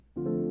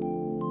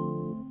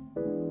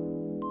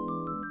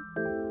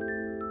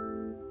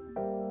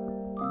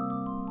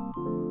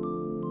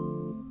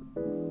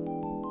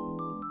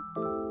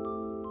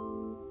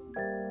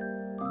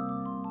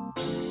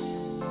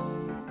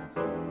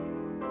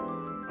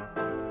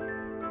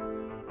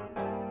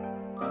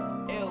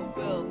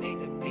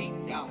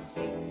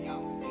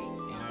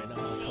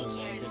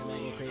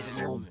create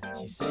a movement.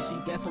 She said she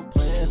got some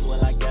plans,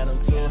 well I got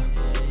them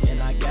too.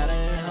 And I got her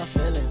in her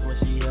feelings when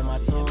she hear my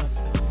tunes.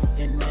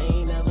 And I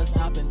ain't never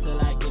stopping till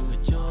I get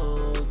with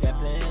you. Got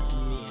plans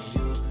for me and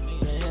you,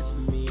 plans for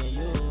me and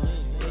you.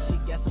 Said she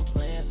got some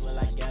plans, well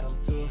I got them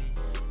too.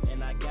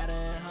 And I got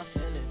her in her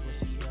feelings when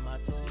she hear my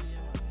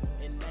tunes.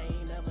 And I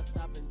ain't never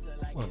stopping till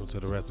I get. Welcome to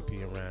the Recipe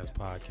and Rhymes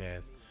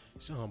podcast.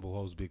 It's your humble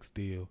host, Big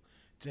Steel.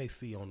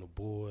 JC on the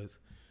boards.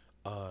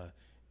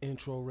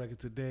 Intro record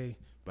today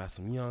by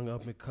some young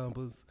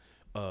up-and-comers.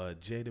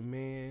 Jay the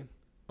Man.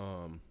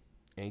 And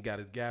he got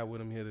his guy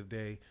with him here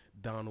today,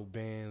 Donald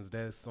Bands.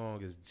 That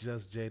song is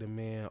Just Jay the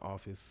Man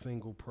off his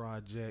single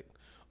project,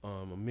 a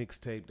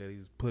mixtape that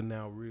he's putting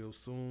out real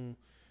soon.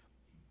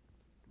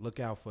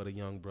 Look out for the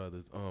young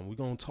brothers. We're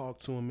going to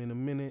talk to him in a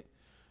minute.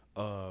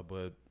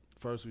 But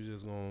first we're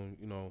just going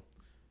to,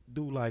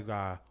 do like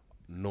I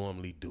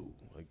normally do.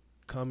 Like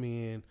come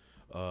in,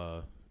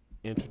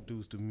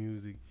 introduce the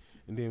music,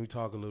 and then we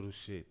talk a little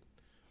shit.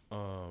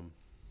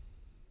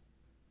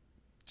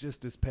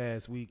 Just this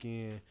past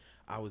weekend,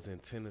 I was in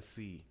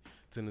Tennessee.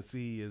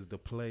 Tennessee is the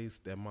place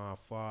that my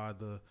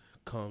father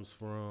comes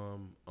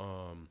from.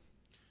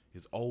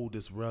 His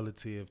oldest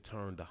relative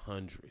turned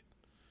 100.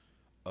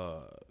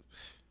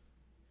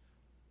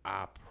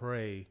 I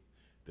pray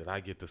that I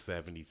get to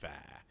 75.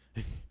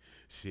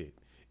 Shit,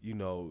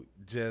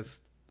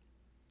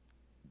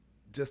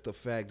 just the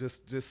fact,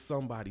 just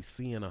somebody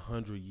seeing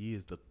 100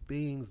 years, the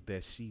things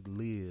that she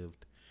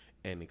lived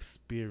and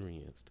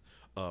experienced.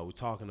 We're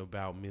talking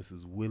about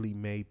Mrs. Willie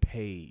Mae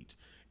Page.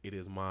 It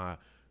is my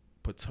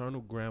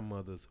paternal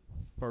grandmother's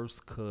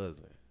first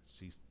cousin.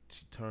 She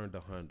turned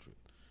 100.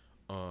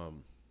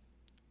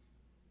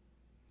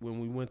 When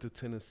we went to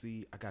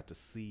Tennessee, I got to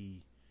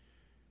see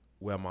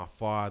where my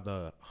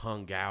father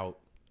hung out.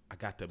 I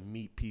got to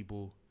meet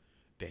people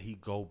that he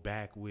go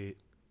back with,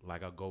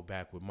 like I go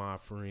back with my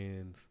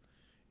friends.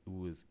 It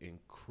was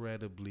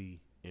incredibly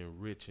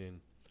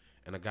enriching,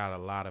 and I got a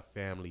lot of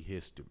family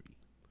history.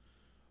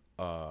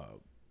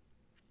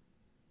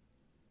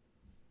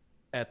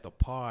 At the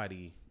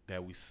party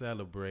that we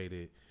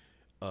celebrated,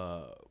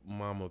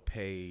 Mama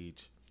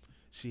Page,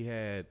 she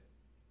had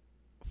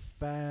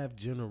 5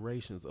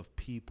 generations of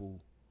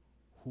people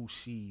who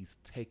she's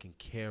taken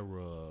care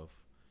of,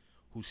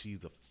 who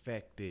she's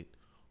affected,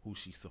 who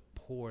she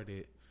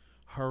supported.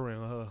 Her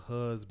and her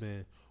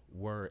husband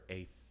were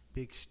a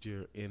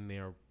fixture in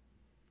their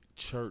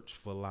church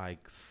for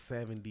like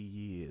 70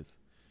 years.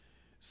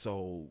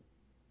 So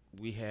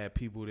we had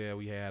people there.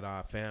 We had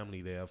our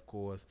family there, of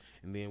course.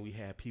 And then we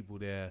had people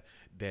there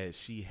that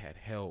she had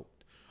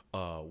helped.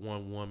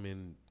 One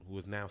woman who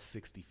is now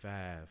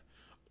 65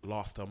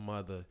 lost her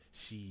mother.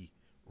 She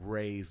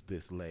raised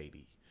this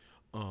lady.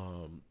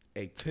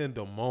 A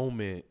tender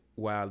moment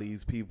while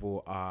these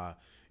people are,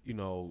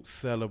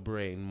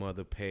 celebrating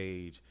Mother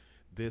Page.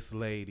 This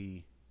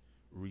lady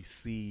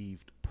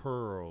received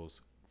pearls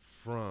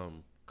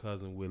from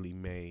Cousin Willie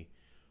Mae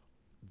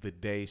the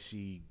day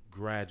she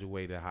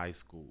graduated high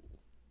school.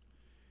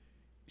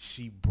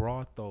 She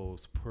brought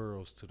those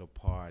pearls to the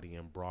party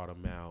and brought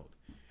them out.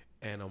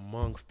 And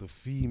amongst the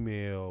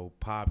female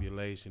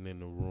population in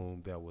the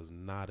room, there was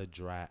not a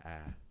dry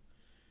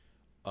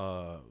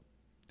eye.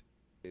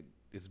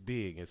 It's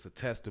big. It's a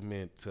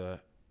testament to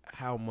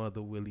how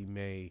Mother Willie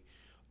Mae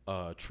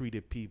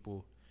treated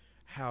people,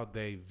 how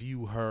they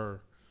view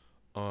her.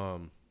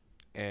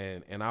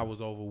 And I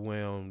was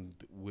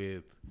overwhelmed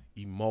with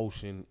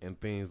emotion and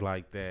things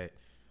like that.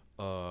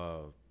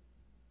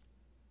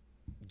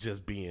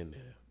 Just being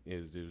there.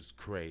 It was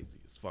crazy.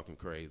 It's fucking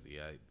crazy.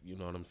 You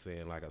know what I'm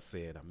saying? Like I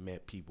said, I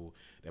met people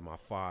that my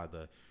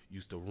father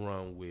used to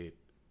run with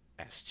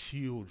as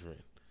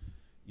children.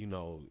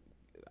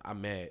 I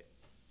met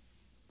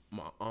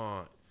my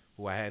aunt,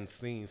 who I hadn't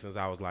seen since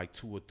I was like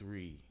 2 or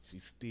 3.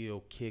 She's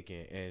still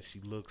kicking, and she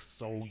looks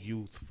so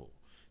youthful.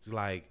 She's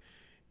like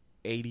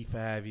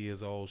 85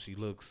 years old. She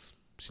looks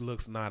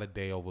not a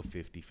day over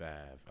 55.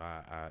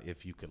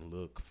 If you can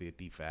look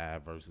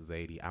 55 versus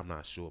 80, I'm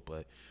not sure,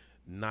 but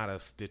not a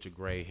stitch of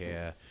gray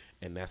hair,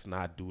 and that's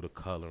not due to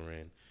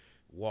coloring.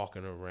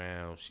 Walking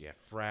around, she had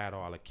fried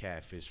all the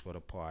catfish for the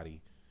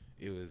party.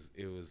 It was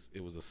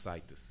a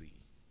sight to see.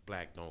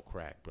 Black don't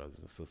crack, brothers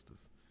and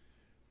sisters.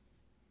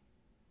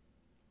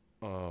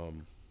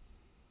 Going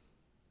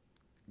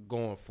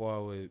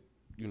forward,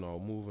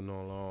 moving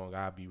along,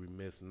 I'd be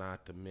remiss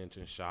not to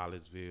mention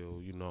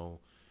Charlottesville.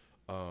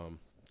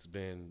 It's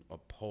been a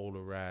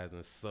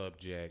polarizing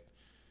subject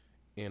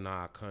in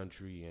our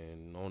country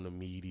and on the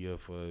media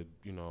for,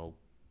 a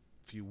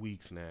few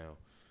weeks now.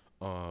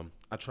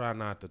 I try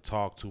not to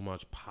talk too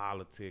much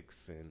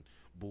politics and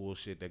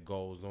bullshit that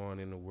goes on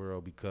in the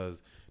world,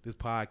 because this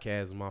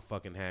podcast is my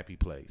fucking happy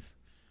place.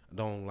 I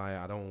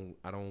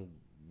don't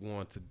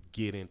want to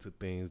get into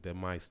things that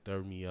might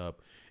stir me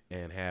up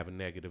and have a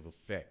negative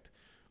effect.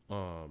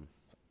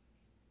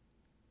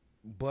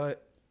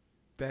 But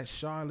that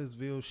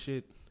Charlottesville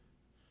shit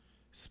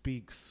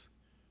speaks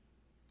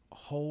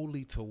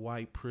wholly to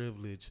white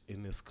privilege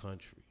in this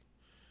country.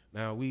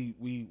 Now we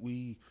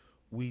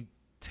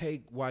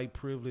take white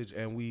privilege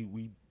and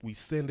we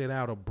send it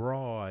out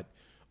abroad,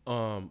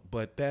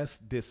 but that's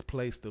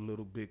displaced a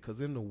little bit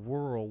because in the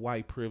world,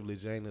 white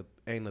privilege ain't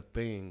a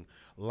thing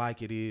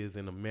like it is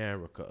in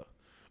America.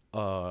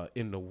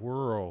 In the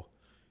world,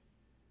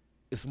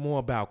 it's more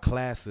about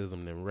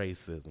classism than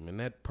racism, and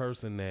that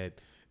person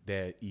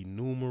that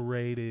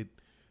enumerated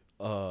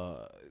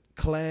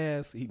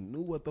class, he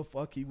knew what the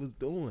fuck he was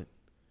doing.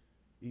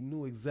 He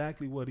knew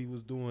exactly what he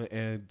was doing,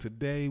 and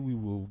today we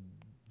will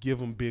give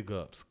him big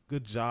ups.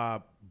 Good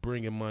job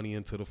bringing money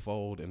into the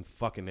fold and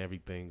fucking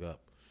everything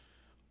up.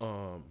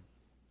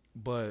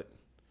 But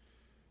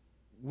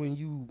when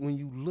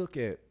you look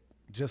at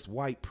just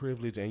white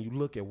privilege and you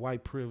look at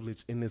white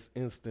privilege in this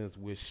instance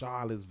with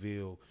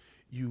Charlottesville,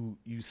 you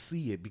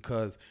see it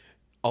because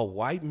a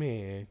white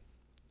man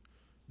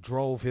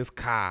drove his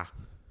car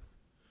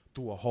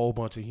through a whole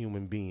bunch of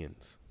human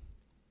beings.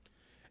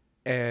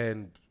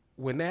 And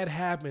when that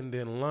happened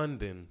in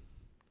London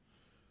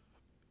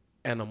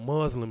and a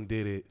Muslim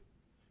did it,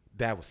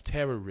 that was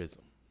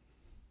terrorism.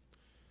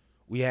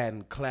 We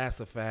hadn't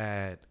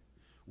classified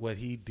what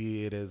he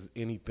did as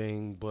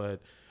anything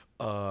but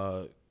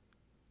an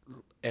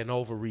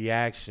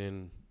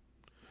overreaction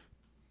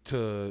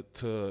to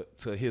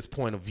his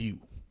point of view.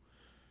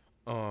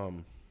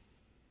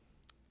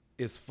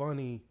 It's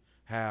funny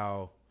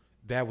how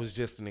that was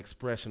just an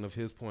expression of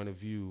his point of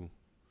view.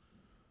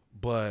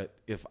 But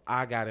if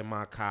I got in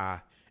my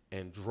car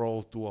and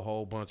drove through a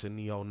whole bunch of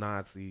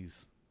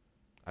neo-Nazis,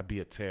 I'd be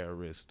a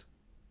terrorist.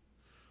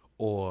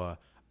 Or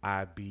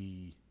I'd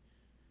be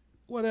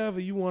whatever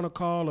you want to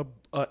call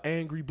a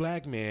angry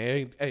black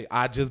man. Hey,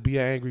 I'd just be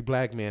an angry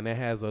black man. That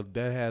has a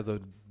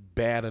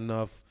bad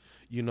enough,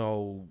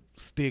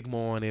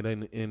 stigma on it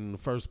in the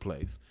first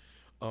place.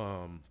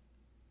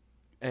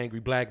 Angry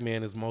black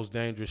man is the most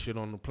dangerous shit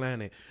on the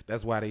planet.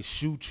 That's why they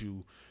shoot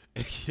you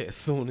as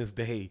soon as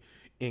they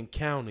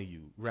encounter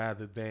you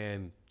rather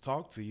than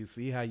talk to you,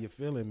 see how you're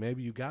feeling.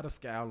 Maybe you got a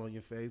scowl on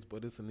your face,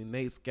 but it's an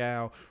innate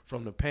scowl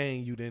from the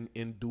pain you didn't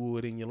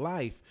endure in your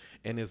life,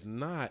 and it's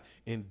not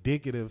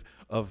indicative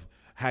of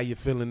how you're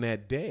feeling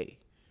that day.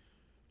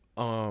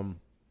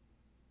 The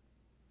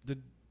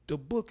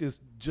book is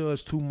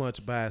judged too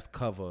much by its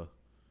cover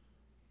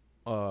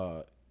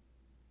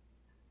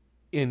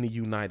in the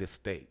United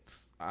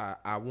States.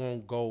 I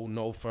won't go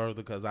no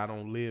further because I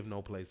don't live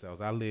no place else.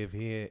 I live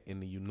here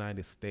in the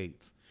United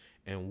States.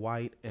 And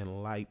white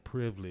and light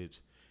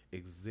privilege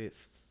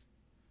exists.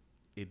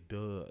 It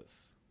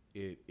does.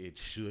 It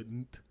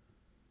shouldn't,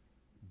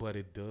 but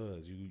it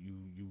does.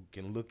 You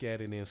can look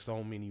at it in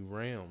so many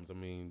realms. I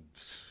mean,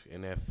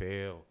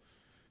 NFL,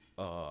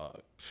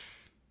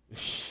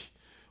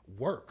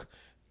 work.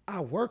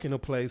 I work in a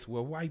place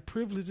where white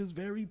privilege is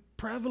very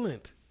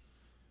prevalent.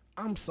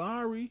 I'm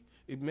sorry.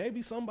 It may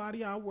be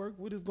somebody I work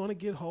with is going to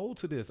get hold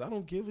to this. I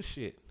don't give a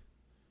shit.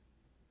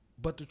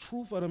 But the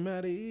truth of the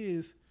matter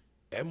is,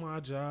 at my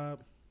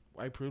job,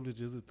 white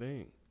privilege is a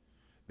thing.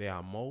 They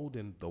are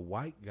molding the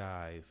white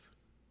guys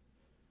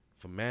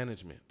for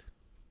management.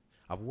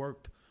 I've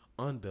worked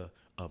under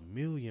 1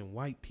 million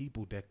white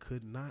people that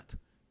could not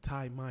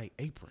tie my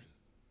apron.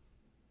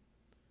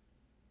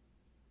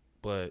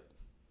 But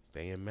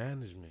they in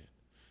management.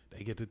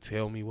 They get to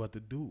tell me what to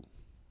do.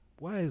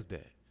 Why is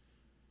that?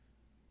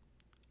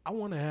 I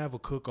want to have a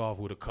cook-off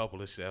with a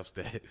couple of chefs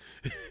that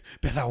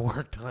I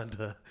worked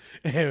under,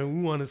 and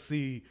we want to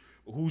see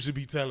who should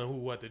be telling who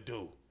what to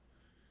do.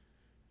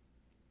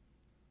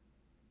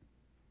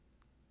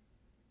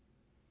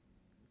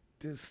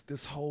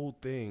 This whole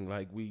thing,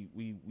 like we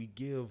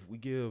give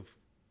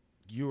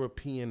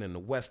European and the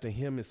Western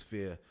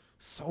Hemisphere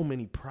so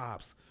many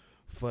props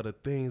for the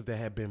things that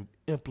have been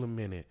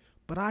implemented.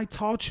 But I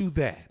taught you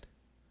that.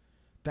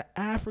 The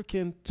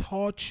African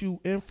taught you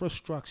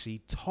infrastructure.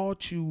 He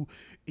taught you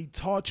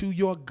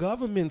your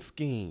government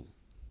scheme.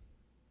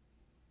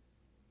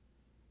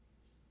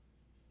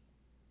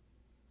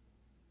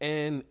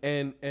 And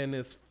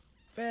as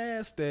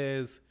fast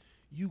as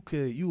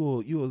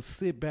you'll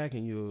sit back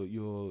and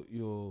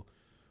you'll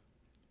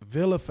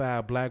vilify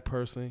a black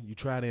person, you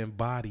try to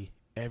embody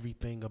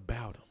everything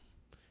about them.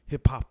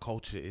 Hip hop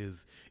culture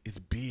is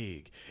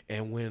big,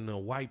 and when a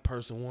white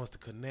person wants to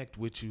connect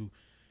with you,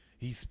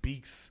 he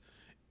speaks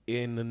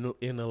in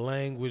a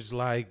language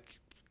like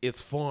it's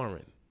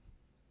foreign.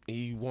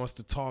 He wants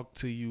to talk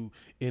to you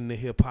in the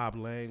hip hop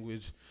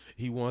language.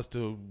 He wants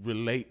to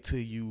relate to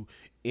you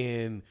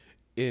in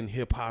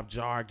hip hop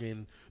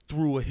jargon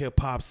through a hip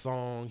hop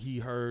song he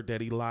heard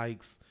that he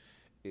likes.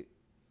 It's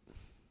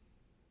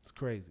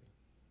crazy.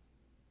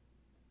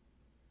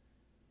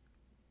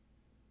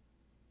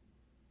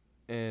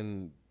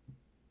 And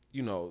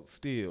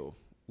still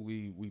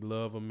we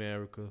love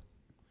America.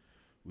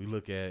 We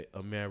look at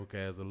America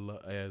as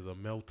a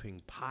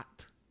melting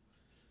pot,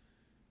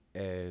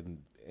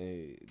 and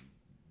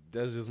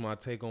that's just my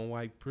take on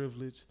white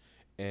privilege.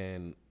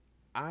 And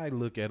I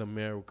look at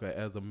America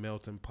as a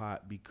melting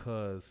pot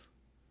because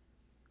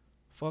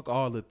fuck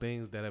all the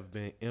things that have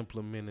been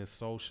implemented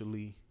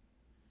socially.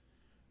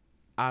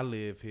 I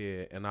live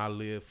here, and I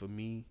live for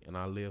me, and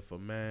I live for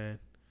mine.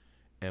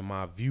 And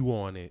my view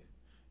on it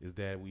is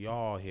that we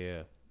all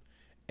here,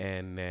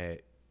 and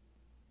that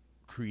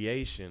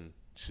creation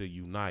should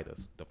unite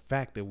us. The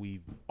fact that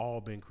we've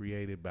all been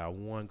created by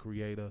one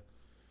creator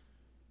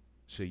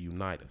should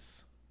unite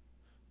us.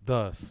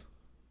 Thus,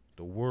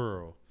 the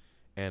world,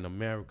 and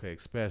America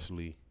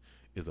especially,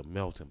 is a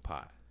melting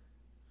pot.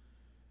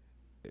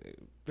 The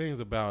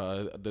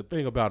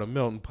thing about a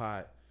melting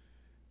pot,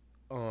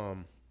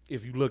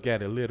 if you look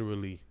at it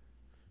literally,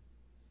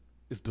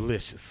 it's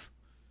delicious.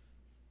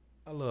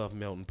 I love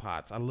melting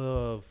pots. I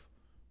love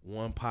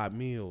one pot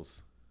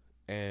meals.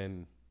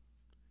 And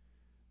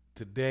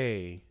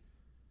today,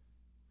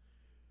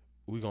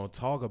 we're going to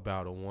talk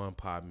about a one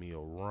pot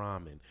meal,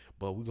 ramen,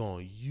 but we're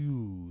going to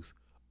use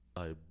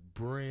a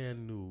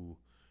brand new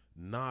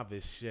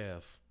novice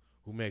chef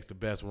who makes the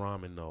best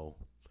ramen though.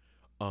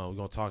 We're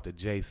going to talk to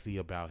JC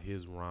about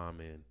his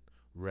ramen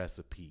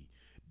recipe.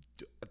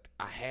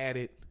 I had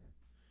it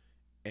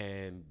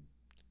and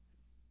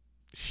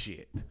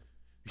shit.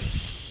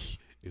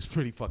 It's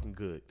pretty fucking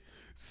good.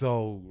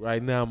 So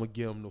right now I'm going to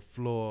give him the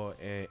floor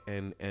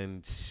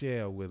and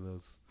share with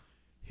us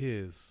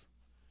his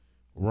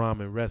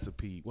ramen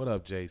recipe. What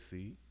up,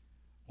 JC?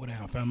 What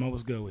down, fam?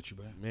 What's good with you,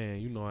 man?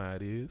 Man, you know how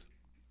it is.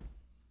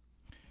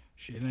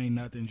 Shit, it ain't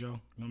nothing, Joe. You know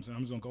what I'm saying?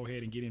 I'm just going to go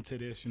ahead and get into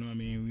this, you know what I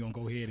mean? We're going to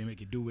go ahead and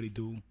make it do what it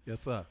do.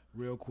 Yes, sir.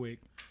 Real quick,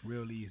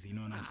 real easy, you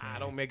know what I'm saying?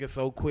 Don't make it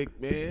so quick,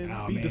 man.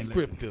 Nah, Be man,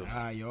 descriptive.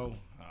 Yo.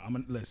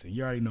 Listen,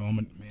 you already know I'm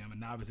a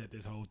novice at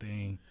this whole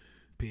thing.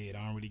 Period.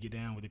 I don't really get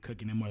down with the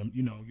cooking and much.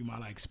 You know, you my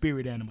like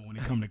spirit animal when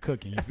it come to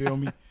cooking. You feel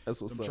me?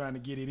 That's what's so I'm up. trying to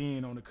get it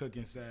in on the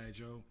cooking side,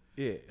 Joe.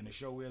 Yeah. And the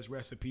show is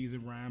recipes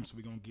and rhymes, so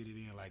we're going to get it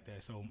in like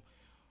that. So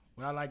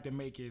what I like to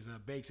make is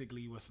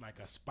basically what's like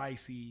a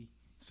spicy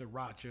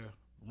sriracha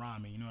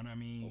ramen. You know what I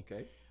mean?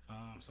 Okay.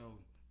 So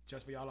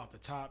just for y'all off the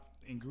top,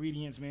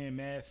 ingredients, man,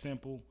 mad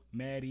simple,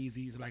 mad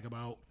easy. It's like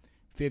about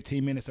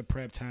 15 minutes of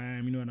prep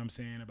time. You know what I'm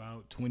saying?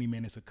 About 20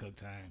 minutes of cook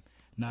time.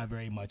 Not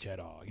very much at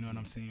all. You know what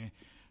I'm saying?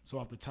 So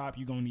off the top,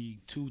 you're going to need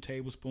 2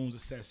 tablespoons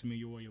of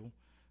sesame oil,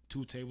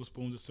 2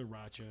 tablespoons of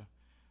sriracha,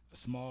 a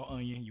small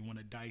onion, you want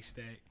to dice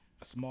that,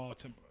 a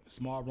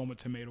small Roma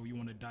tomato, you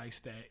want to dice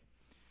that,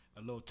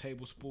 a little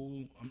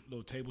tablespoon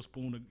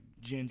of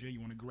ginger, you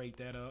want to grate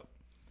that up.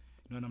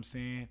 You know what I'm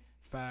saying?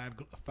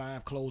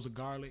 5 cloves of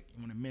garlic,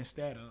 you want to mince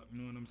that up.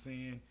 You know what I'm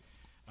saying?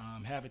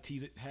 Half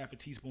a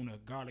teaspoon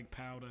of garlic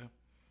powder,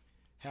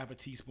 half a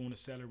teaspoon of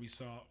celery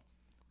salt.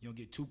 You'll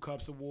get 2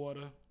 cups of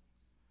water,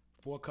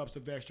 4 cups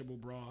of vegetable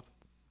broth,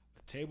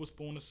 a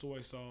tablespoon of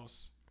soy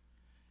sauce.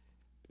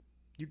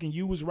 You can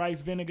use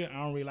rice vinegar. I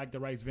don't really like the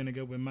rice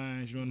vinegar with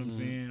mine. You know what I'm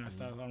saying?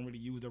 I don't really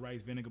use the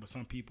rice vinegar, but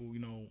some people, you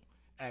know,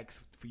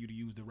 ask for you to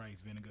use the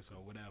rice vinegar, so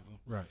whatever.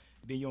 Right.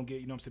 Then you'll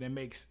get, you know what I'm saying,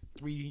 that makes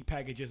 3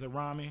 packages of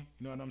ramen. You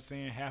know what I'm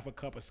saying? Half a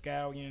cup of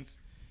scallions,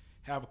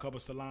 half a cup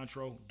of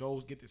cilantro.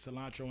 Those, get the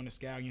cilantro and the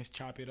scallions,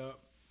 chop it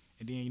up.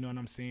 And then, you know what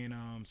I'm saying,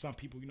 some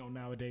people, you know,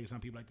 nowadays, some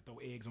people like to throw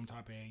eggs on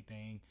top of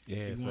anything. Yeah,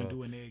 if you so, want to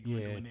do an egg, you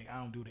want to do an egg. I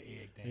don't do the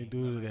egg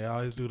thing. They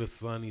always do the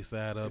sunny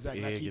side up,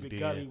 exactly. egg, I keep and it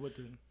then gully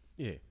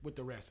with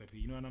the recipe.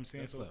 You know what I'm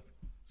saying?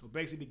 So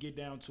basically, to get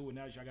down to it,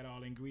 now that y'all got all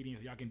the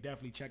ingredients, y'all can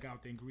definitely check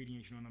out the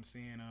ingredients. You know what I'm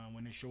saying?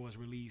 When the show is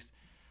released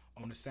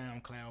on the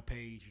SoundCloud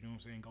page, you know what I'm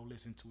saying? Go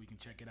listen to it. You can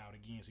check it out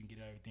again, so you can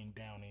get everything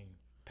down and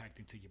packed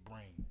into your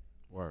brain.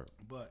 Word.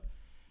 But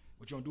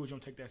what you're gonna do is you're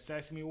gonna take that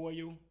sesame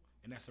oil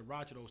and that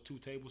sriracha, those 2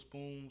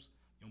 tablespoons.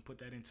 You're gonna put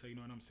that into, you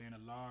know what I'm saying,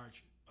 a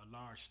large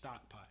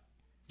stock pot.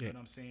 You know what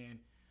I'm saying?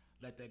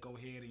 Let that go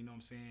ahead, you know what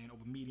I'm saying,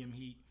 over medium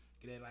heat.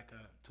 Get that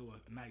to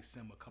a nice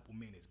simmer, a couple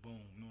minutes.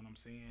 Boom. You know what I'm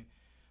saying?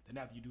 Then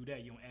after you do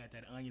that, you're gonna add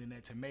that onion and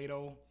that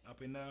tomato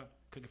up in there.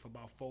 Cook it for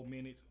about 4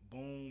 minutes.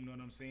 Boom. You know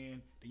what I'm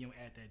saying? Then you're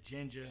gonna add that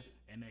ginger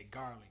and that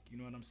garlic. You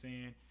know what I'm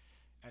saying?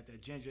 Add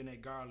that ginger and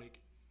that garlic,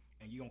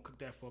 and you're gonna cook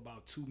that for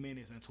about 2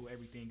 minutes until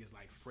everything is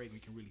like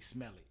fragrant. You can really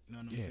smell it. You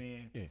know what I'm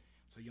saying? Yeah.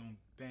 So you're gonna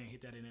bang,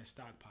 hit that in that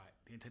stock pot.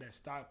 Then to that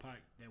stock pot,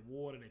 that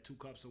water, that 2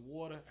 cups of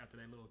water, after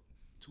that little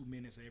 2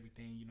 minutes of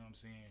everything, you know what I'm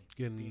saying?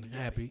 Getting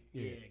happy.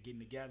 Yeah, getting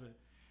together.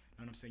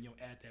 You know what I'm saying?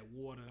 You'll add that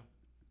water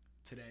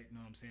to that, you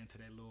know what I'm saying, to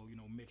that little, you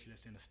know, mixture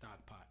that's in the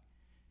stock pot.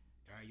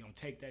 All right, you're gonna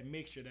take that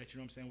mixture that, you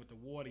know what I'm saying, with the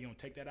water, you're gonna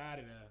take that out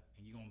of there,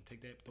 and you're gonna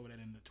take that, throw that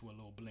into a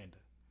little blender.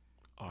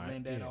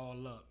 Blend that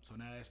all up. So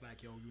now that's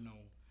like, yo, you know,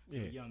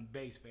 a young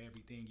base for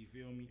everything, you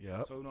feel me?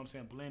 Yeah. So, you know what I'm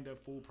saying, blender,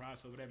 food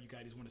processor, whatever you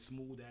got, just want to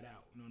smooth that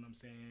out. You know what I'm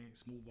saying?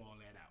 Smooth all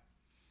that out.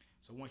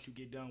 So once you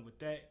get done with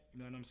that, you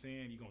know what I'm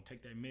saying, you're gonna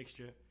take that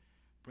mixture,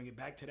 bring it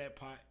back to that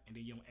pot, and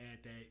then you're gonna add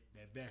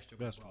that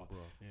vegetable broth.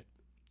 Yeah.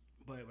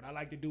 But what I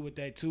like to do with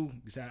that too,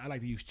 besides, I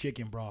like to use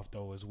chicken broth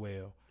though as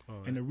well.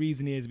 Right. And the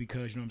reason is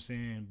because, you know what I'm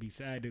saying,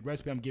 beside the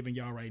recipe I'm giving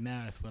y'all right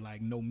now is for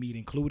like no meat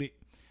included,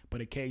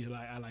 but occasionally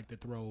I like to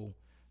throw,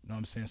 you know what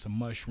I'm saying, some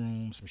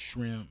mushrooms, some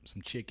shrimp,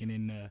 some chicken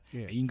in there.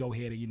 Yeah. And you can go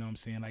ahead and, you know what I'm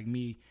saying, like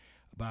me,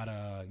 about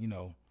a pound, you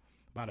know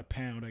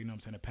what I'm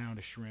saying, a pound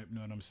of shrimp, you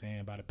know what I'm saying,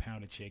 about a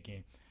pound of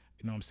chicken,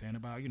 you know what I'm saying,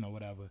 about, you know,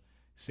 whatever,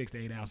 6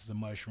 to 8 ounces of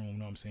mushroom. You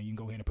know what I'm saying? You can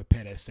go ahead and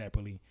prepare that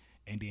separately,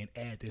 and then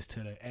add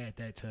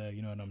that to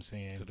you know what I'm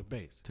saying, To the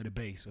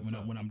base.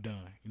 when I'm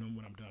done. You know,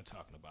 when I'm done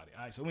talking about it.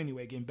 All right. So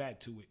anyway, getting back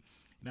to it.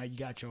 Now you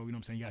got your, you know what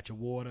I'm saying, you got your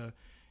water,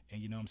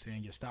 and you know what I'm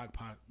saying, your stock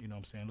pot. You know what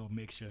I'm saying, a little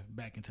mixture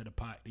back into the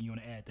pot. Then you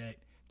want to add that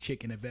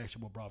chicken and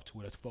vegetable broth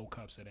to it. That's 4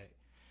 cups of that.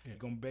 Yeah. You're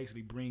gonna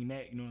basically bring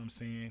that, you know what I'm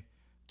saying,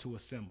 to a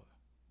simmer.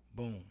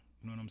 Boom.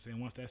 You know what I'm saying?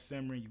 Once that's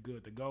simmering, you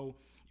good to go.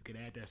 You can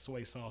add that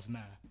soy sauce now,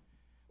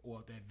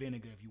 or that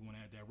vinegar if you want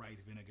to add that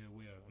rice vinegar.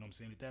 Well, you know what I'm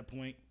saying? At that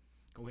point,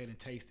 go ahead and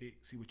taste it.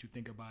 See what you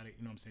think about it.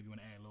 You know what I'm saying? If you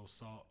want to add a little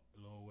salt,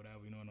 a little whatever,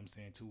 you know what I'm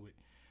saying, to it.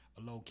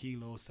 A low-key,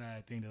 little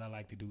side thing that I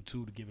like to do,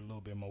 too, to give it a little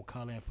bit more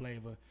color and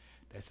flavor.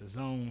 That's a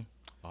zone.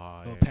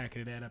 Little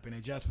packet of that up in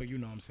it just for, you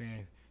know what I'm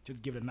saying,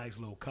 just give it a nice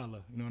little color.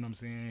 You know what I'm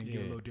saying? Give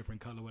it a little different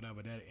color,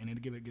 whatever that, and then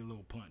give it a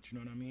little punch. You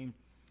know what I mean?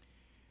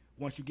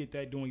 Once you get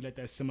that doing, you let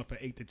that simmer for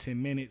 8 to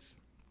 10 minutes.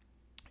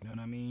 You know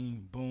what I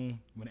mean? Boom.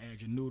 You want to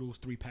add your noodles,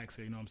 3 packs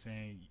of, you know what I'm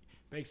saying,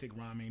 basic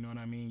ramen. You know what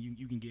I mean?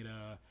 You can get, you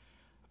know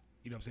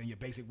what I'm saying, your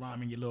basic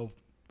ramen, your little,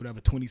 whatever,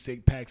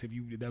 26 packs if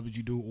that's what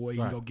you do, or you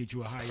can go get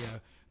you a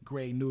higher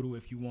grade noodle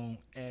if you want.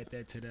 Add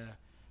that to the,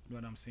 you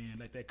know what I'm saying,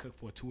 let that cook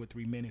for 2 or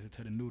 3 minutes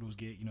until the noodles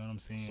get, you know what I'm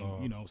saying,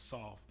 soft. You know,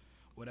 soft,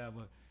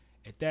 whatever.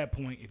 At that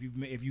point, if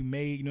you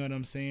made, you know what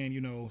I'm saying, you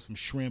know, some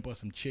shrimp or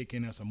some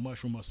chicken or some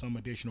mushroom or some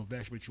additional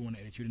vegetable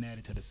that you didn't add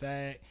it to the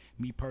side.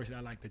 Me personally,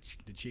 I like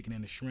the chicken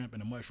and the shrimp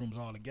and the mushrooms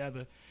all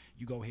together.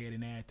 You go ahead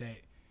and add that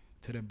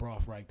to the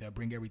broth right there.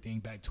 Bring everything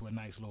back to a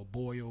nice little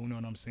boil, you know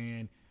what I'm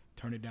saying.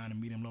 Turn it down to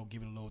medium low,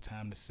 give it a little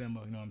time to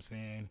simmer, you know what I'm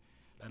saying.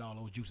 Let all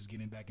those juices get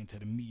in back into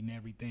the meat and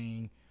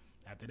everything.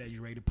 After that,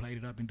 you're ready to plate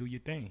it up and do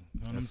your thing.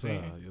 You know what I'm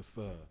saying? Yes,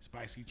 sir.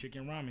 Spicy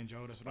chicken ramen,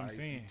 Joe. That's what I'm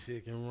saying.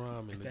 Spicy chicken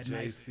ramen. It's the that JC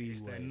nice,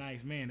 it's way. that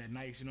nice, man. That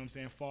nice, you know what I'm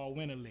saying, fall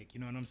winter lick.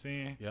 You know what I'm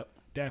saying? Yep.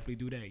 Definitely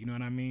do that. You know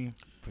what I mean?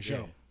 For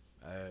sure.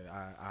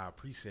 I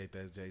appreciate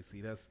that,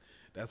 JC.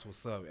 That's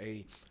what's up.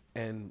 Hey,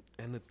 and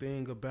the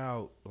thing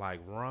about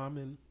like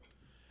ramen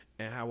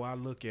and how I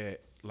look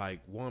at like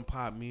one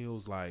pot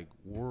meals like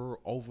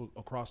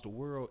across the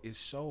world, it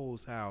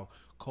shows how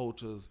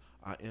cultures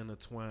are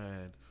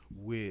intertwined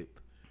with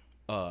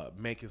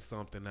making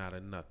something out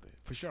of nothing.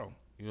 For sure.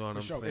 You know what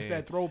I'm saying? It's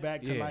that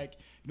throwback to like,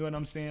 you know what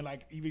I'm saying?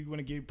 Like, even if you want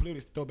to get political,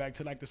 it's throwback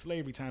to like the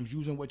slavery times,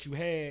 using what you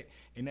had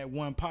in that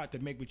one pot to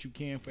make what you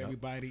can for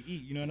everybody to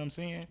eat. You know what I'm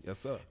saying? Yes,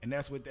 sir. And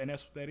that's what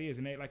that is.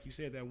 And that, like you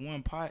said, that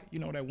one pot, you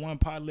know, that one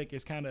pot lick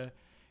is kind of,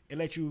 it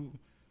lets you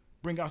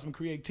bring out some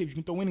creativity.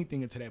 You can throw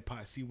anything into that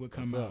pot, see what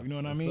comes out. You know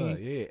what I mean?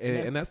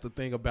 Yeah, and that's the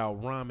thing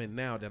about ramen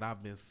now that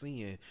I've been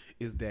seeing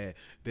is that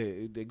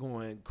they're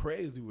going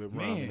crazy with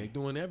ramen. They're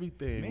doing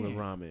everything with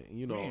ramen,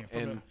 you know.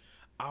 And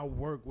I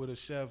work with a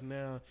chef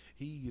now.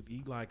 He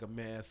like a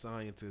mad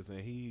scientist, and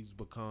he's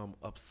become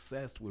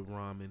obsessed with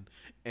ramen,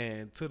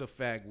 and to the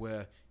fact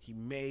where he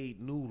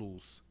made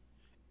noodles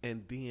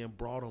and then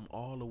brought them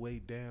all the way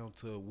down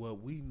to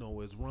what we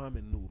know as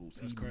ramen noodles.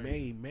 That's he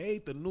crazy.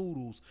 made the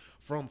noodles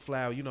from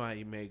flour. You know how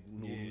you make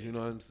noodles, you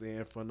know what I'm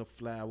saying? From the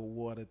flour,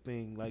 water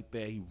thing like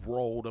that. He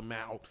rolled them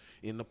out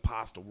in the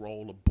pasta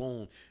roller,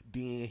 boom.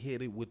 Then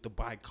hit it with the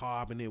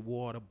bicarbonate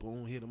water,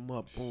 boom, hit them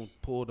up, boom,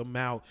 pulled them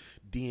out,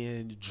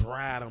 then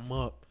dried them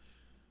up.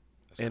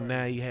 And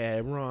now he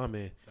had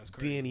ramen.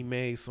 Then he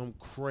made some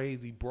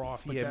crazy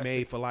broth he had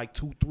made for like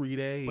 2-3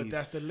 days. But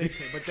that's the lick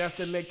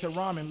to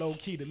ramen, low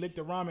key. The lick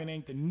to ramen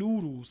ain't the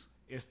noodles,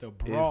 it's the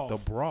broth.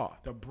 It's the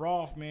broth. The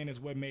broth, man, is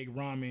what make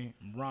ramen,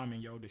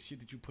 yo. The shit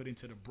that you put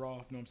into the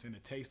broth, you know what I'm saying?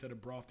 The taste of the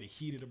broth, the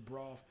heat of the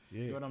broth.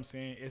 Yeah. You know what I'm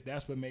saying?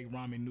 That's what make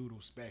ramen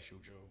noodles special,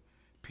 Joe.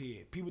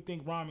 Period. People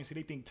think ramen, so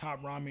they think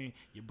top ramen,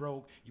 you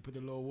broke, you put the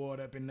little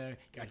water up in there,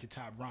 got your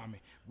top ramen.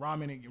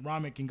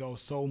 Ramen can go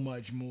so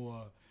much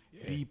more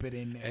deeper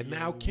than that. And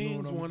now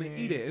kings want to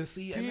eat it. And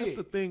see, and that's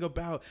the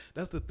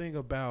thing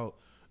about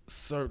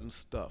certain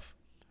stuff.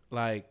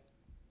 Like,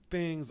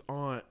 things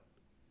aren't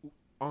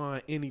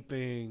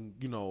anything,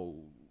 you know,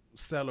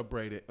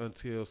 celebrated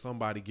until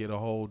somebody get a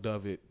hold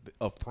of it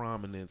of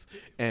prominence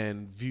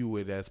and view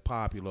it as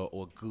popular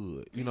or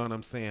good. You know what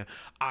I'm saying?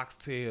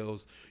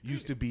 Oxtails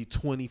used to be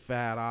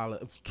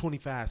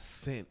 25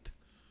 cents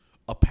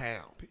a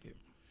pound.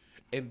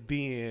 And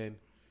then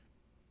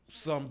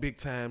some big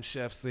time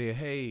chef said,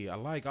 "Hey, I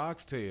like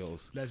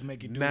oxtails. Let's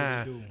make it do what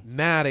it do."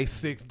 Now they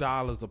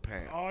 $6 a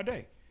pound all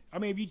day. I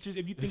mean, if you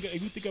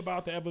think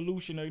about the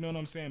evolution of, you know what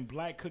I'm saying,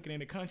 black cooking in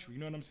the country, you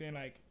know what I'm saying,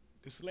 like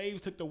the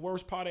slaves took the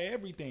worst part of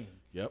everything,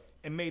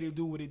 and made it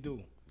do what it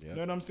do. Yep. You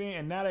know what I'm saying?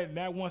 And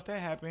now once that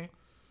happened,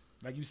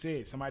 like you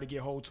said, somebody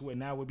get hold to it.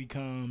 Now it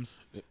becomes,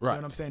 you know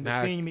what I'm saying,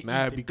 the thing to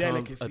now eat, it the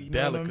becomes delicacy. a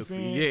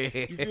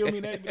delicacy. You feel me?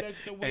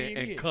 That's the way and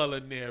it is.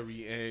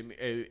 Culinary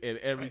and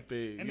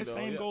everything. Right. And the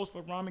same goes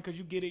for ramen, because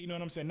you get it. You know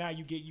what I'm saying? Now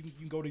you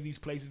can go to these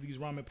places, these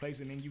ramen places,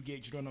 and then you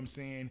get, you know what I'm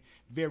saying,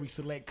 very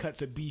select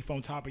cuts of beef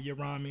on top of your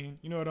ramen.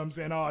 You know what I'm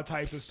saying? All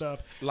types of stuff.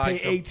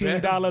 Like pay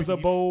 $18 a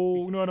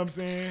bowl. You know what I'm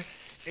saying?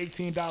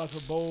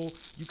 $18 a bowl.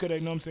 You could, you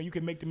know what I'm saying? You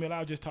could make the meal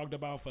I just talked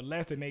about for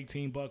less than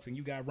 $18, and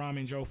you got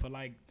ramen Joe for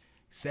like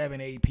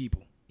 7-8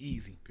 people.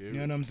 Easy. Period.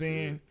 You know what I'm saying?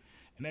 Period.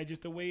 And that's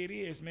just the way it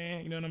is,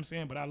 man. You know what I'm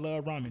saying? But I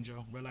love ramen,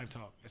 Joe. Real life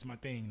talk. That's my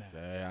thing now.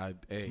 I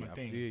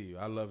feel you.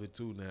 I love it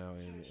too now,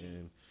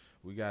 and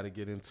we got to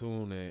get in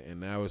tune. And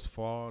now it's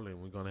fall,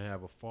 and we're gonna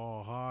have a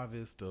fall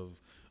harvest of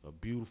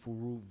beautiful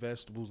root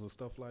vegetables and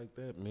stuff like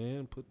that.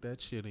 Man, put that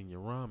shit in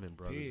your ramen,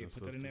 brothers and sisters.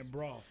 Put that in that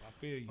broth. I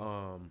feel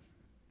you.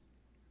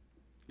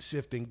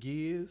 Shifting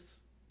gears,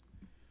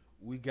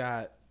 we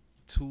got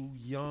two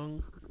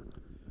young,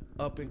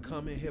 up and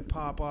coming hip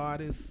hop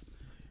artists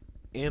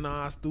in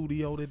our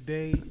studio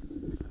today.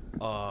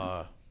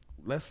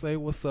 Let's say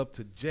what's up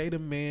to Jada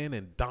Man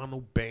and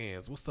Donald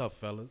Bands. What's up,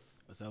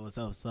 fellas? What's up? What's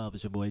up? What's up?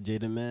 It's your boy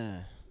Jada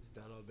Man. It's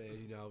Donald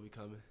Bands. You know how we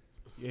coming.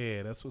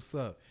 Yeah, that's what's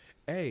up.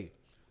 Hey,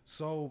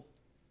 so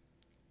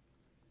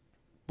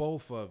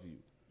both of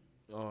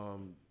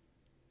you,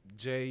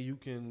 Jay, you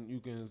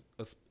can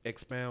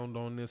expound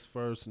on this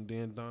first, and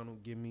then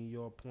Donald, give me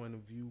your point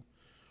of view.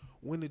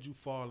 When did you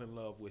fall in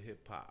love with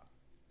hip hop?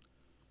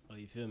 Oh,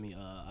 you feel me?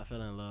 I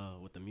fell in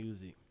love with the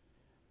music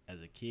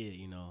as a kid,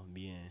 you know,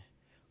 being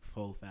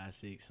 4, 5,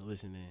 6,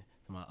 listening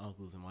to my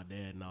uncles and my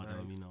dad and all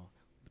them, you know,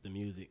 with the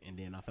music. And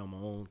then I found my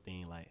own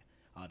thing, like,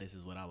 oh, this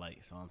is what I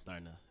like. So I'm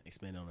starting to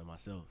expand on it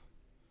myself.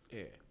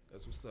 Yeah,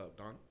 that's what's up,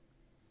 Don.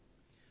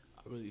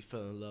 I really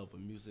fell in love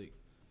with music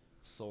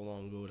so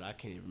long ago that I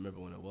can't even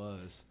remember when it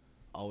was.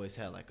 I always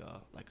had like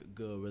a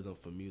good rhythm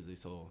for music.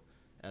 So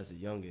as a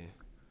youngin',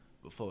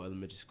 before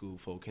elementary school,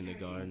 before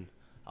kindergarten,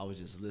 I was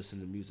just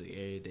listening to music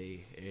every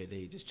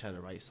day, just trying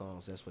to write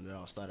songs. That's when it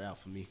all started out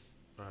for me.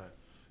 All right.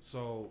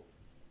 So,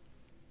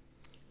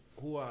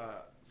 who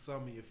are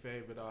some of your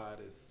favorite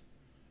artists?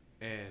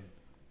 And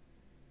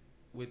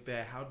with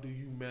that, how do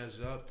you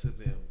measure up to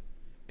them?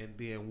 And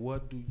then,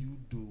 what do you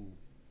do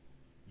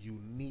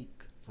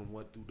unique from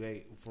what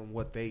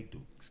they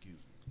do? Excuse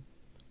me.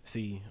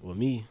 See, with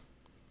me,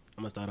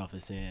 I'm gonna start off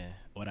as saying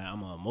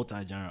I'm a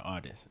multi-genre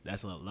artist.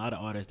 That's a lot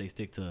of artists. They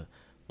stick to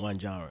one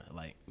genre,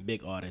 like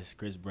big artists,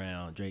 Chris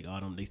Brown, Drake,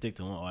 all them. They stick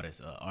to one artist,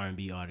 a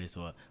R&B artist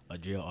or a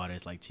drill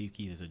artist. Like Chief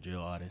Keef is a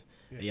drill artist.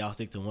 Yeah. They all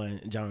stick to one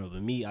genre.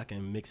 But me, I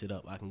can mix it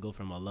up. I can go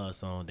from a love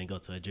song, then go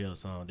to a drill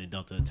song, then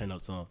go to a turn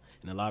up song.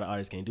 And a lot of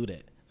artists can't do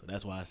that. So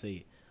that's why I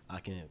say I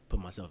can put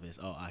myself as,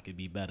 I could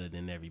be better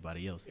than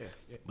everybody else.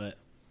 Yeah. But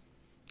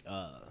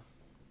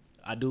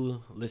I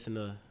do listen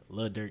to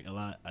Lil Durk a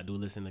lot. I do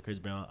listen to Chris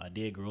Brown. I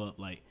did grow up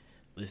like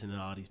listening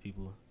to all these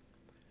people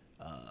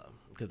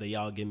because they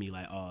all give me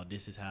like, oh,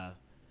 this is how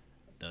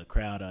the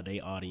crowd or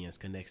their audience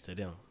connects to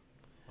them.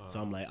 So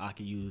I'm like, I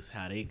could use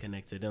how they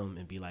connect to them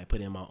and be like,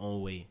 put it in my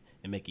own way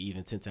and make it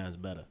even 10 times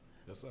better.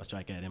 Yes, I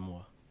strike at it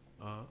more.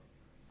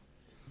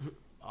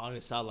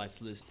 Artists I like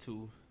to listen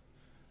to,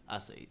 I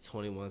say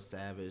 21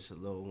 Savage,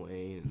 Lil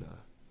Wayne, and a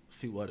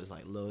few others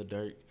like Lil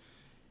Durk,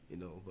 you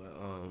know.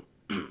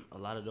 But a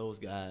lot of those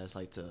guys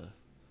like to,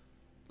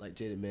 like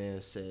Jada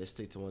Man said,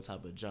 stick to one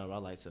type of genre. I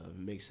like to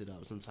mix it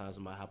up. Sometimes I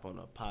might hop on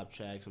a pop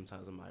track.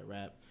 Sometimes I might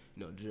rap,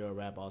 you know, drill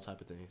rap, all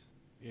type of things.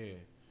 Yeah,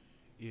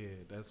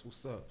 that's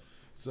what's up.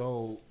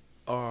 So,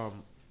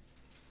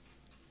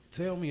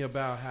 tell me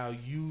about how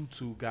you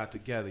two got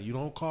together. You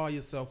don't call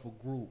yourself a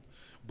group,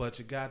 but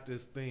you got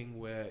this thing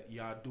where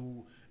y'all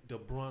do the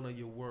brunt of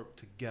your work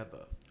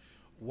together.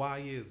 Why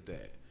is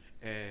that?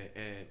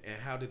 And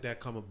how did that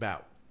come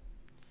about?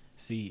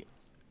 See,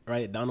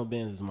 right, Donald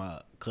Benz is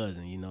my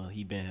cousin, you know.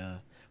 He been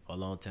here for a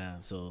long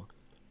time. So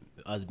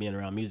us being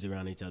around music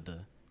around each other,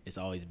 it's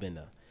always been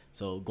there.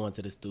 So going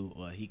to the studio,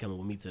 or he coming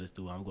with me to the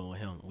studio, I'm going with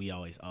him. We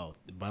always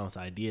bounce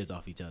ideas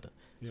off each other.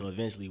 Yeah. So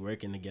eventually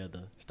working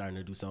together, starting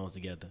to do songs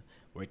together,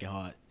 working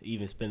hard,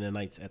 even spending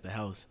nights at the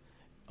house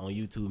on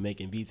YouTube,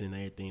 making beats and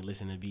everything,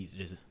 listening to beats,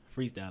 just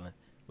freestyling.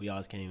 We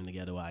always came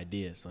together with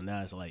ideas. So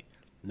now it's like,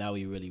 now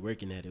we really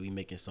working at it. We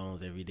making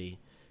songs every day.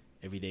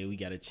 Every day we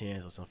got a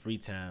chance or some free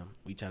time.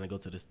 We trying to go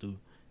to the studio,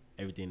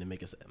 everything to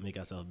make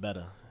ourselves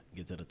better,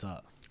 get to the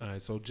top. All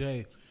right, so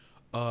Jay,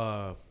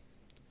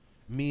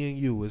 Me and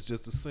You is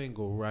just a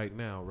single right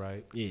now,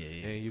 right?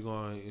 Yeah.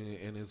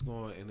 And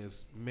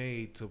it's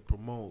made to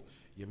promote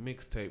your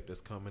mixtape that's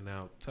coming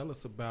out. Tell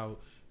us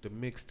about the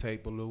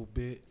mixtape a little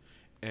bit,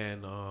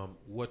 and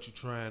what you're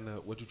trying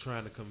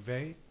to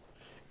convey,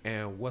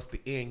 and what's the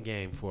end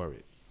game for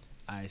it.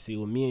 I see.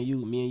 Well, Me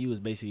and You is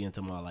basically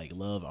into my like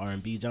love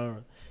R&B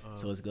genre.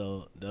 So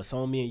the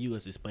song Me and You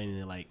is explaining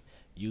it like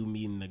you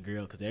meeting a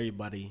girl, because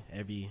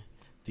every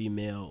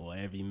female or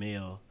every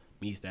male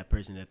meets that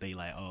person that they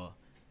like. Oh,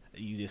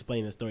 you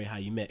explain the story how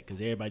you met,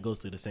 because everybody goes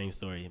through the same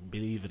story.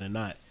 Believe it or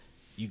not,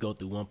 you go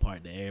through one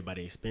part that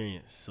everybody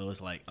experienced. So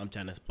it's like I'm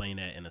trying to explain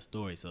that in a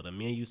story. So the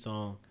Me and You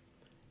song,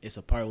 it's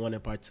a part 1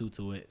 and part 2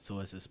 to it. So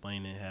it's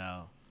explaining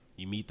how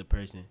you meet the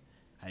person,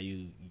 how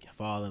you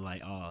fall in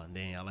like, oh,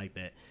 dang, I like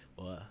that.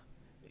 Or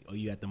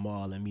you at the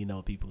mall and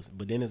know people.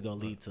 But then it's going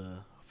to lead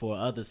to 4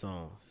 other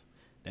songs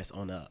that's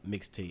on a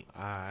mixtape.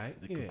 All right.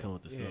 That can come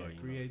with the story.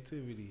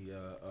 Creativity,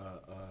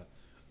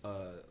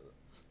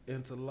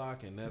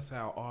 interlocking. That's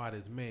how art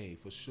is made,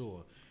 for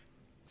sure.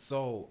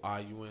 So,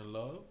 are you in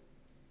love?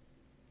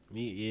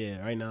 Me,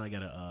 yeah. Right now I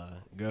got a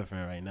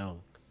girlfriend right now.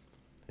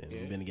 And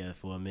we've been together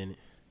for a minute.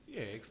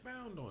 Yeah,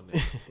 expound on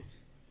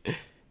that.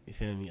 You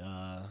feel me?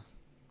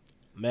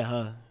 Met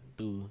her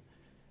through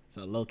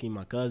low-key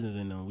my cousins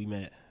and we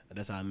met.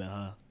 That's how I met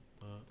her.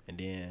 And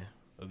then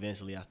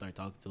eventually I started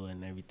talking to her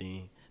and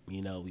everything.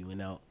 We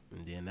went out,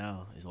 and then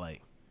now it's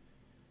like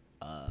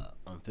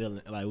I'm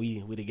feeling like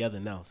we together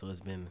now. So it's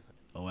been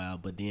a while.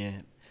 But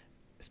then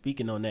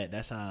speaking on that,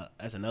 that's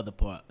another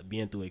part,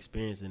 being through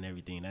experience and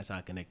everything. That's how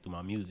I connect through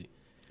my music.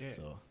 Yeah.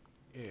 So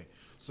yeah.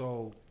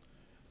 So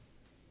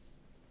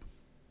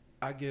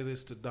I give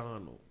this to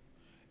Donald.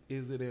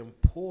 Is it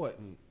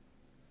important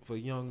for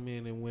young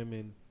men and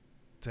women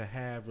to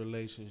have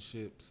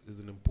relationships? Is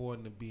it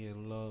important to be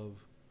in love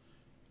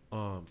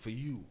for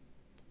you,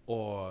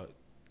 or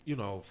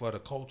for the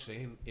culture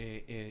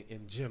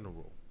in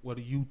general? What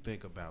do you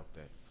think about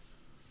that?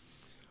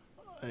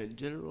 in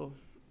general,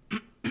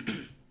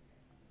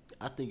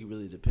 I think it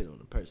really depends on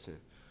the person.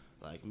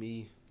 Like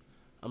me,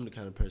 I'm the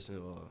kind of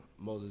person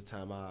most of the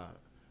time I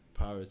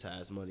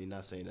prioritize money.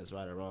 Not saying that's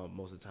right or wrong.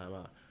 Most of the time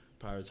I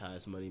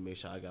prioritize money, make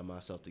sure I got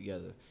myself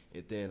together,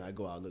 and then I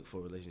go out and look for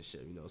a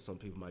relationship. Some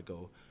people might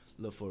go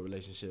look for a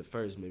relationship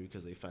first, maybe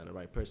because they find the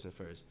right person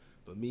first.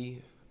 But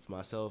me, for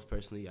myself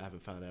personally, I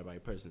haven't found that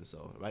right person.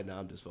 So right now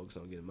I'm just focused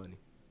on getting money.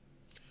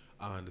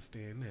 I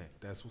understand that.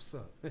 That's what's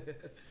up.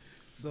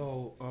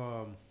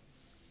 So,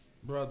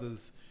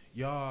 brothers,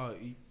 y'all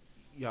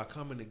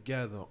coming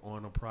together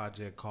on a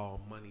project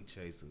called Money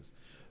Chasers.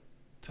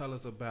 Tell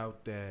us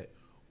about that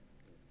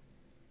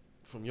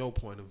from your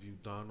point of view,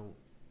 Donald.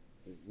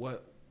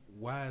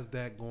 Why is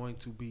that going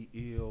to be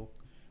ill?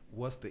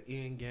 What's the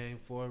end game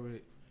for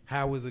it?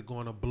 How is it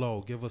going to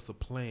blow? Give us a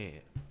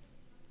plan.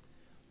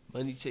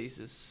 Money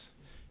Chasers,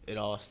 it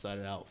all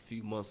started out a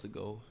few months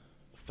ago.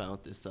 I found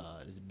this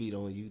beat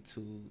on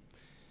YouTube,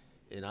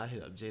 and I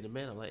hit up Jada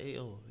Man. I'm like, hey,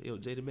 yo,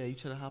 Jada Man, you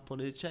trying to hop on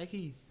this track?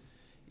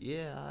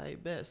 Yeah, I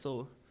bet.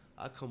 So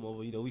I come over,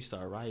 we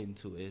start writing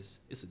to it.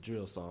 It's a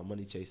drill song,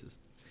 Money Chasers.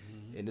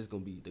 Mm-hmm. And it's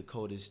going to be the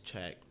coldest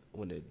track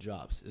when it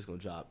drops. It's going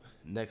to drop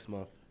next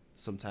month,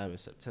 sometime in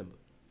September.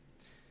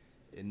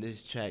 And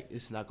this track,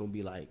 it's not going to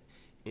be like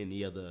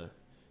any other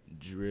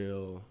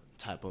drill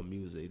type of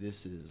music.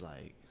 This is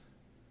like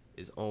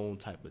its own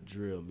type of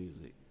drill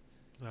music.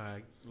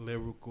 Like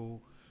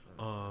lyrical,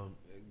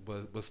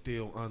 but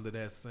still under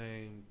that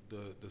same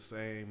the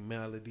same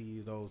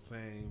melody, those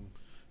same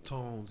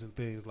tones and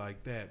things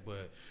like that.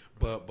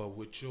 But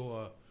with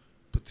your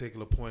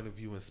particular point of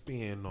view and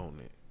spin on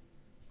it,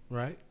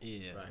 right?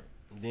 Yeah.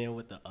 Right. Then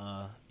with the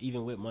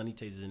even with Money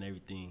Chasers and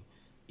everything,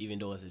 even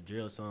though it's a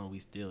drill song, we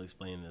still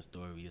explaining the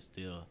story. We are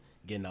still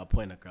getting our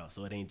point across.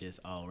 So it ain't just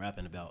all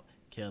rapping about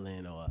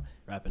killing or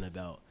rapping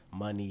about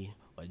money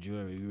or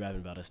jewelry. We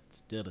rapping about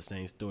still the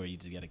same story. You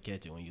just gotta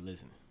catch it when you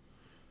listen.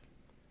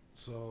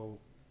 So,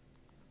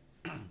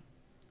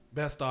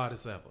 best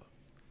artist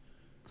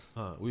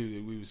ever.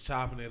 We was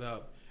chopping it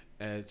up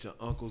at your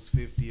uncle's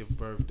 50th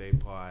birthday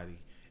party,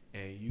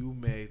 and you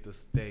made the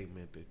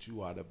statement that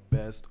you are the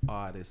best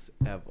artist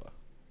ever.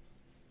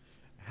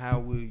 How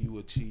will you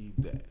achieve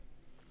that?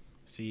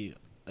 See,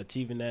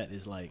 achieving that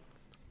is like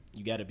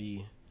you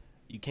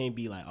can't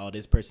be like, oh,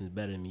 this person's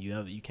better than me.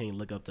 You can't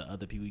look up to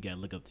other people. You gotta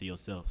look up to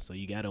yourself. So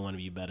you gotta want to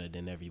be better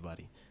than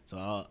everybody.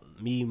 So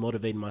me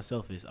motivating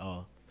myself is,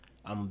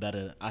 I'm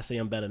better. I say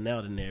I'm better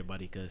now than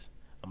everybody because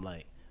I'm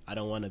like, I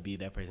don't want to be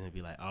that person to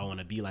be like, I want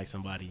to be like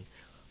somebody.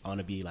 I want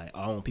to be like,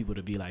 I want people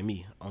to be like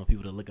me. I want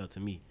people to look up to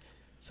me.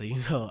 So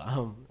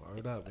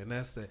word up, and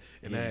that's it.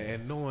 And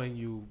and knowing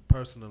you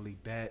personally,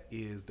 that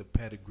is the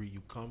pedigree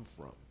you come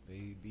from.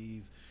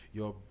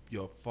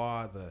 Your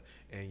father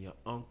and your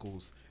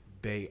uncles,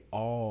 they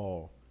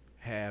all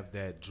have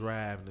that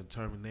drive and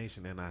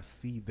determination, and I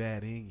see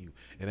that in you.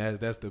 And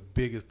that's the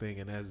biggest thing,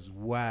 and that's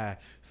why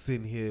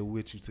sitting here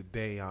with you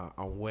today,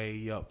 I'm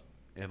way up,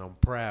 and I'm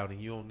proud,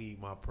 and you don't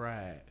need my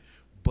pride,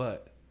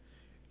 but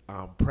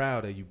I'm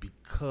proud of you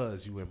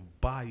because you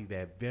embody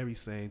that very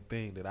same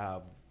thing that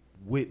I've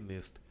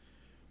witnessed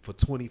for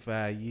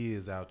 25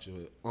 years out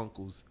your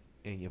uncles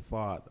and your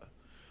father.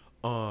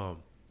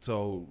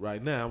 So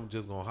right now I'm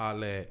just gonna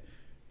holler at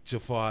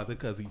your father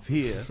because he's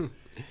here,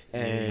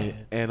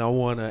 and I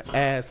want to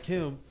ask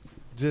him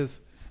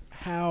just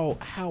how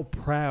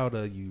proud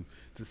are you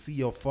to see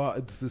your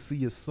father, to see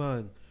your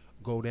son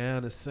go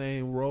down the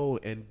same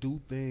road and do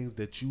things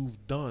that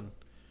you've done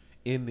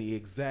in the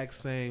exact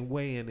same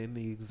way and in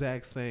the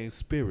exact same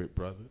spirit,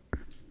 brother.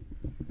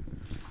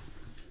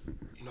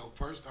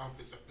 First off,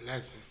 it's a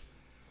blessing.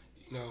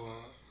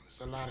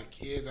 There's a lot of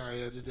kids out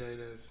here today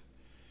that's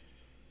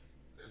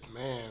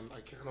man,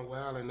 like kind of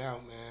wilding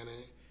out, man,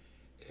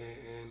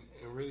 and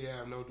really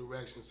have no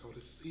direction. So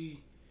to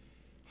see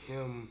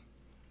him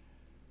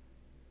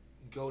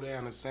go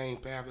down the same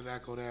path that I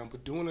go down,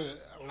 but doing it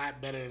a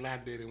lot better than I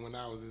did it when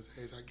I was his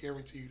age, I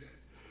guarantee you that.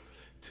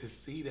 To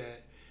see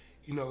that,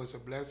 it's a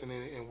blessing,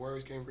 and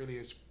words can't really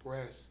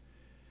express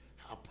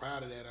how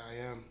proud of that I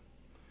am.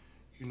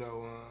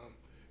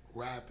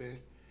 Rapping,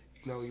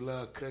 he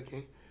love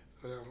cooking,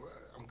 so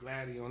I'm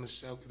glad he on the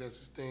show because that's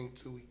his thing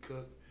too. He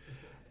cook.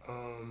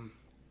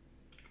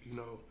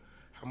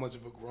 how much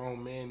of a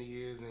grown man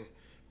he is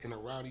and the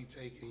route he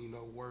taking, you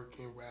know,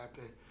 working,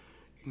 rapping,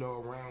 you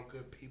know, around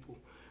good people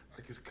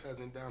like his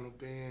cousin Donald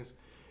Benz.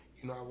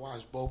 You know, I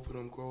watched both of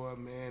them grow up,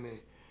 man,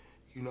 and,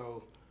 you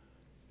know,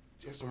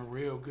 just some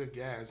real good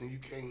guys, and you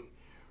can't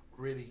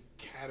really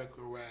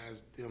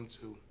categorize them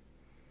two.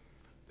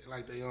 They're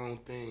like their own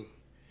thing.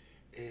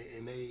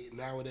 And they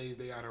nowadays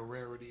they are the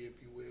rarity,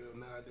 if you will.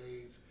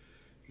 Nowadays,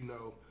 you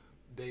know,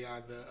 they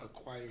are the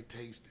acquired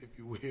taste, if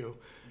you will.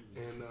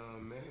 And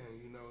man,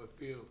 you know, it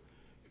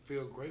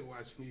feel great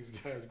watching these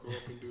guys grow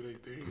up and do their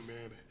thing,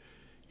 man.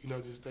 You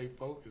know, just stay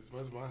focused.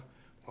 That's my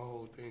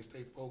whole thing.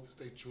 Stay focused.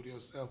 Stay true to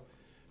yourself.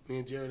 Me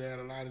and Jared had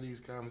a lot of these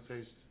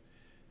conversations.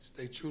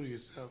 Stay true to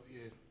yourself,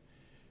 yeah.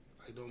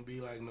 Like, don't be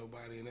like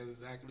nobody, and that's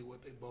exactly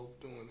what they both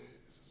doing.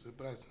 It's a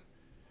blessing.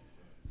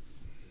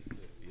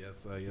 Yes,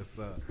 sir. Yes,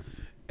 sir.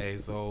 Hey,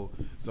 so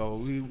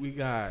we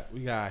got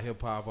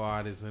hip hop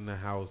artists in the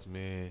house,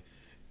 man,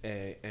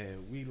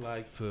 and we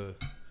like to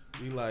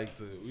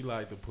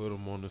put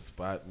them on the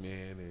spot,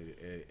 man,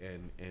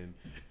 and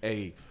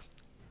hey,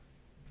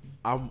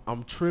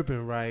 I'm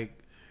tripping, right?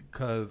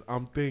 Cause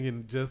I'm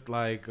thinking just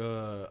like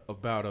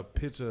about a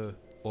picture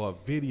or a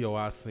video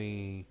I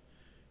seen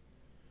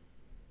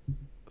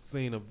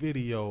a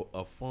video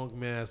of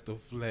Funkmaster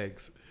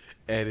Flex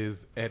at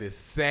his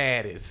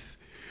saddest.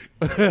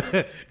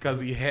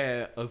 Cause he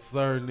had a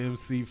certain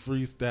MC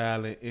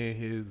freestyling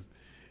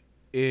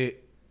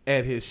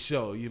at his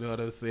show, you know what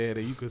I'm saying?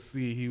 And you could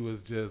see he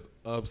was just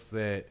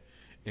upset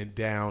and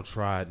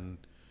downtrodden.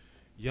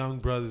 Young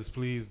brothers,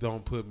 please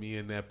don't put me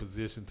in that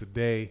position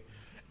today.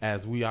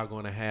 As we are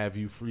going to have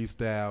you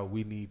freestyle,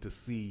 we need to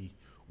see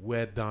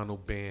where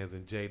Donald Benz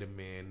and Jada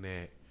Man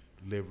at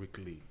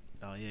lyrically.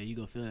 Oh yeah, you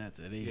gonna feel that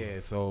today.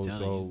 Yeah,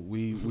 so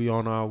we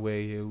on our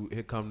way.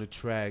 Here come the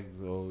track.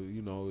 So,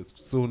 you know, as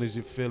soon as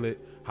you feel it,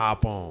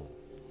 hop on.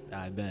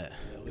 I bet.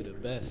 Yeah, we the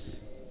best.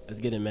 Let's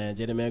get it, man.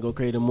 Jada Man, go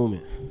create a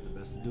movement. The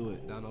best to do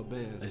it. Donald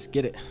Benz. Let's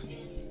get it.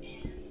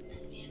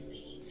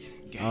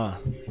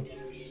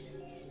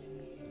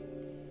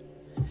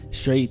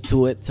 Straight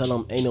to it, tell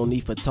him ain't no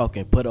need for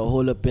talking. Put a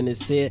hole up in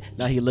his head,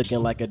 now he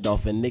looking like a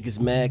dolphin. Niggas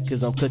mad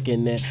cause I'm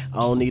cooking it, I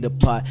don't need a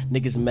pot.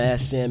 Niggas mad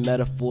saying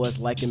metaphors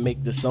like it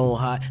make the song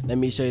hot. Let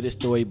me show you the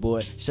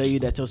storyboard, show you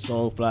that your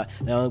song fly.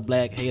 Young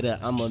black hater,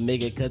 I'ma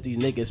make it cause these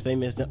niggas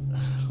famous. Go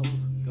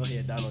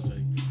ahead, Donald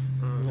J.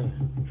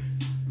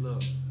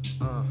 Look,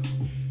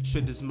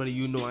 straight this money,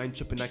 you know I ain't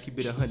tripping, I keep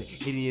it 100.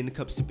 80 in the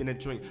cup, sipping a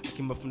drink. I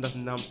came up from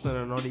nothing, now I'm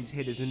stunning on all these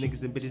haters and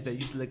niggas and bitches that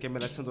used to look at me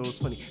like something was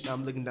funny. Now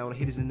I'm looking down on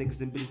haters and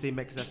niggas and bitches, they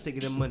mad cause I was taking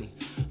their money.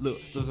 Look,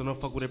 those that don't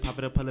fuck with it, pop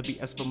it up, probably be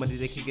ask for money,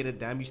 they can't get a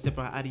dime. You step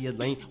out of your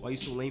lane, why you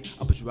so lame?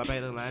 I'll put you right back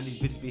in the line, these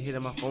bitches be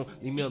hitting my phone,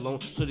 leave me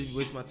alone. So they be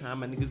wasting my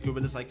time, my niggas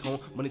gorillas like cone.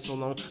 Money so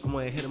long, I'm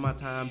on ahead of my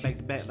time, back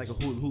to back like a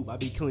hula hoop. I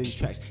be killing these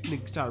tracks,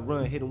 niggas try to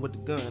run, hit them with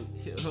the gun.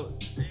 Damn.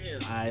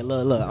 Alright,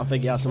 look, I'm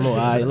figuring out some more.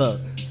 Alright, look.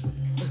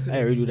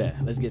 Hey, redo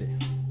that. Let's get it.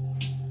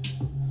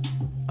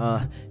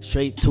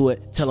 Straight to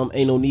it, tell him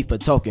ain't no need for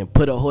talking.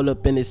 Put a hole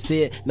up in his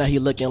head, now he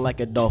looking like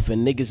a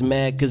dolphin. Niggas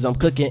mad cause I'm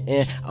cooking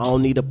and I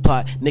don't need a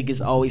pot.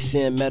 Niggas always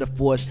saying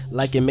metaphors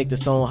like it make the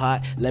song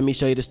hot. Let me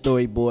show you the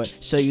storyboard,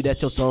 show you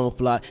that your song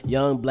fly.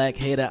 Young black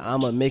hater,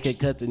 I'ma make it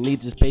cut the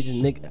needs this pages,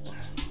 nigga.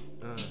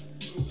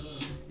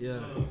 Yeah,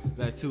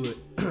 back to it.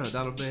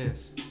 Donald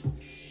Benz.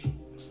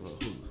 Well,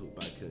 who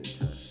I couldn't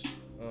touch.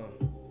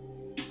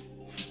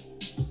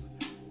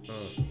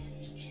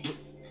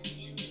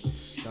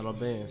 Donald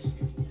Benz.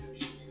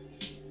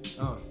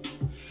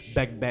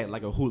 Back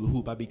like a hula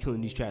hoop, I be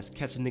killing these tracks.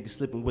 Catch a nigga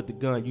slipping with the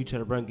gun, you try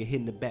to run, get hit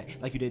in the back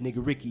like you that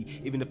nigga Ricky.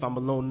 Even if I'm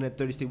alone in that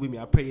 30, stay with me.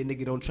 I pray a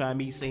nigga don't try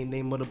me. Same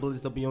name on the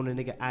bullets, they'll be on the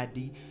nigga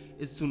ID.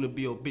 It's soon to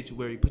be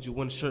obituary. Put you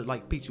on a shirt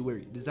like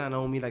pictuary. Designer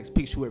on me like it's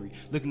pictuary.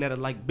 Looking at it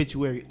like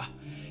obituary.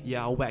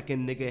 Yeah, I whack a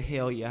nigga,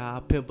 hell yeah, I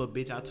pimp a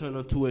bitch. I turn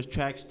her to a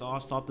track star,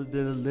 softer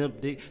than a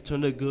limp dick.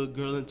 Turn a good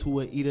girl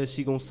into a eater,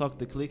 she gon' suck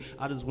the click.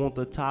 I just want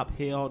the top,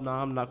 hell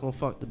nah, I'm not gon'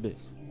 fuck the bitch.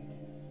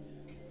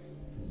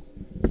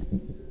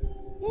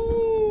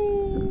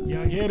 Woo.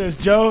 Young hitters,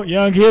 Joe.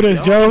 Young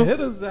hitters, Joe.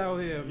 Hitters out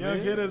here, man. Young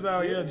hitters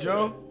out here,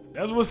 Joe.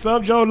 That's what's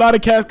up, Joe. A lot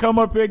of cats come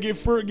up here, get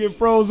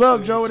froze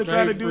up, Joe, when it's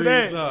time to do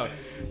that.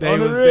 They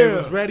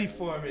was ready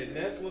for it.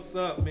 That's what's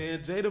up, man.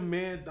 Jada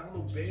Man,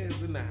 Donald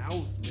Benz in the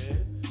house,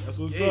 man. That's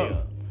what's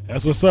up.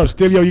 That's what's up.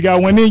 Stivio, you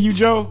got one in you,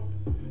 Joe?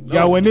 You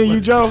got one in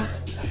you, Joe?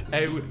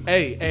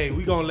 Hey,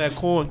 we gonna let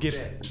Corn get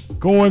at it.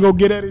 Go and go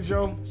get at it,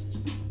 Joe.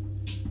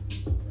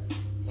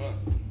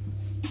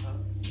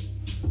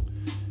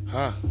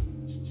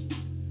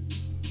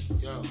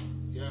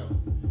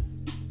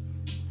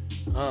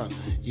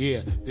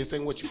 Yeah, this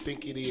ain't what you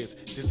think it is.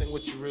 This ain't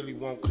what you really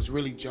want. Cause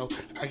really, Joe,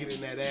 I get in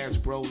that ass,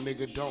 bro.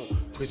 Nigga, don't.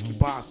 Risky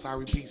boss,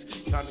 sorry beats.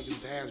 Y'all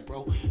niggas ass,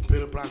 bro.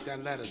 Bitter Blocks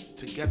got letters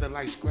together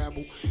like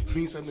Scrabble.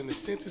 Means something in the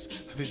sentence.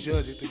 The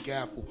judge at the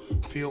gavel.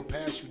 Feel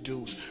past you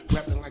dudes.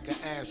 Rapping like an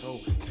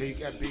asshole. Say you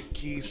got big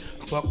keys.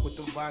 Fuck with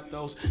them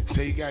vatos.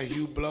 Say you got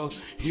huge blows.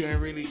 You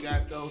ain't really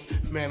got those.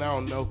 Man, I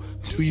don't know.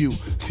 Do you?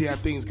 See how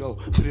things go.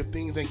 But if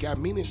things ain't got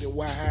meaning, then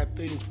why hide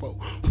things for?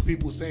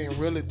 People saying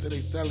real until they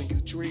selling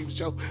you dreams,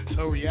 Joe.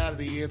 So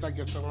reality is, I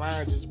guess the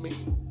line just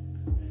mean.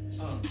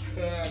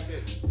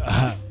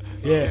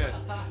 Yeah.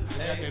 I got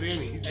that in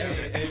me, Joe.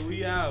 Hey,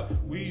 we out.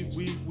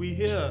 We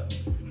here.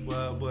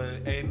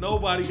 But ain't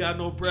nobody got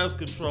no breath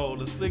control.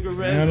 The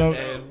cigarettes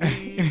and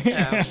we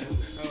have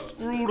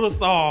screwed us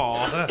all.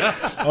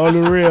 Oh,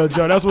 the real,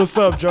 Joe. That's what's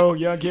up, Joe.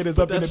 Young hitters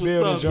up in the That's what's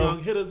building, up, Joe.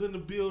 young hitters in the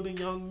building,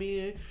 young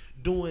men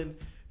doing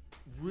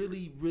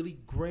really, really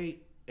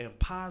great and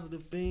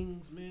positive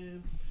things,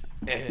 man.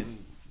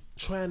 And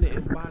trying to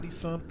embody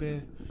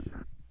something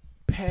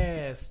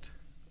past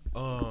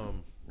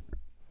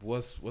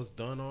what's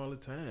done all the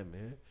time,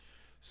 man.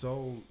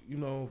 So,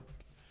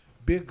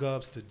 big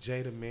ups to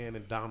Jada Man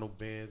and Donald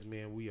Bands,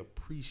 man. We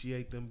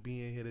appreciate them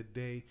being here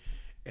today.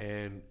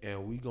 And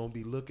we gonna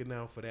be looking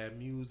out for that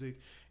music.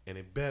 And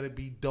it better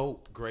be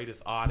dope.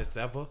 Greatest artists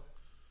ever.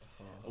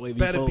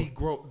 Better be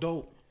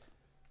dope.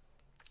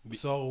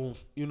 So,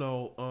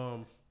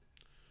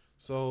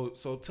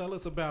 so tell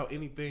us about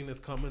anything that's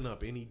coming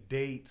up. Any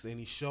dates,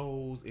 any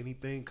shows,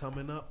 anything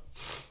coming up?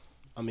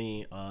 I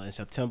mean, in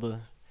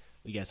September,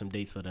 we got some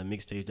dates for the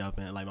mixtape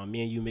dropping. Like my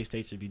Me and You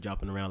mixtape should be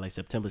dropping around like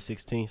September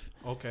 16th.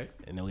 Okay.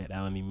 And then we had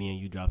that Me and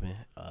You dropping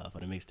for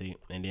the mixtape.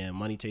 And then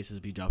Money Chasers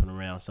be dropping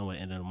around somewhere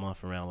end of the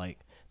month, around like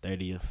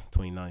 30th,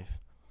 29th.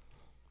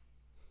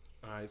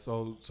 All right.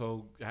 So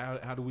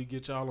how do we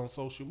get y'all on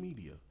social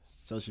media?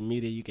 Social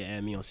media, you can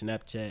add me on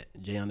Snapchat,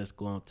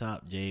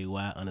 J_on_top,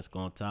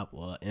 JY_on_top,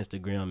 or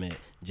Instagram at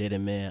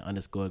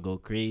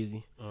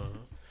JadaMan_go_crazy.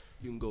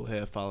 You can go ahead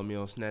and follow me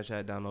on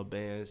Snapchat, Donald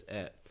Bands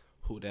at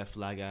Who That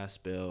Fly Guy,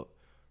 spelled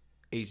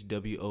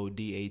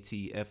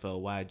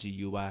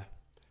HWODATFLYGUY.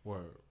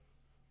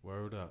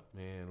 Word up,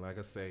 man. Like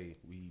I say,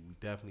 we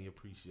definitely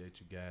appreciate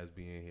you guys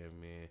being here,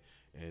 man.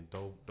 And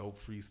dope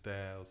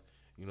freestyles.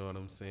 You know what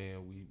I'm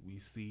saying? We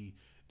see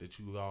that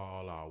you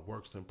all are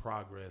works in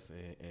progress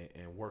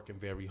and working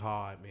very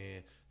hard,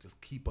 man.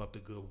 Just keep up the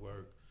good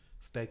work.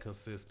 Stay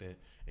consistent,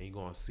 and you're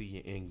going to see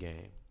your end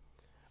game.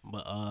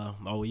 But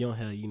while we on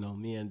here,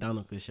 me and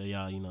Donald could show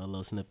y'all, a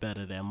little snippet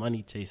of that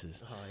Money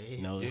Chasers. Oh,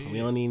 yeah. We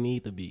don't even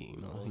need to be,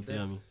 you feel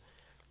definitely. me?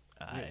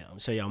 Alright, I'm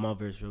gonna show y'all my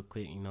verse real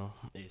quick,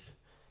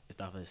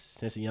 It's off of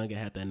since a youngin'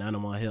 had that 9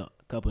 on my hip.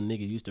 Couple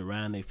niggas used to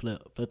ride and they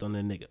flipped on the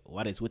nigga.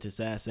 Why they switch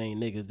sides? Same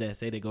niggas that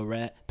say they go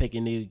ride.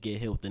 Picking niggas get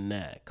hit with the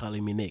 9.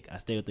 Calling me Nick. I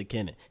stay with the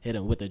cannon. Hit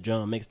him with the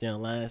drum. Mix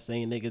down lines.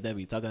 Same niggas that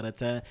be talk out of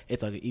time. They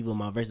talking evil.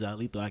 My verses are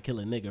lethal. I kill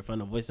a nigga from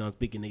the voice I'm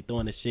speaking. They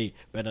throwing the shade.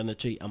 Bread on the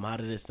tree. I'm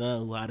hotter than the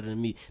sun. Who hotter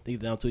than me? Think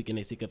that I'm tweaking.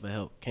 They seeking for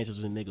help. Can't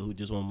trust a nigga who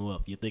just want more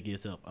up. You think of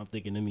yourself. I'm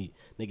thinking of me.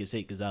 Niggas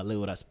hate cause I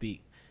live what I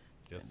speak.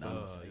 Yes,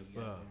 sir. Yes,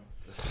 sir.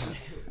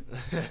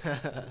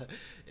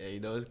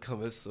 Yeah, it's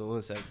coming soon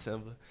in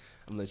September.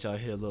 I'm gonna let y'all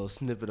hear a little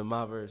snippet of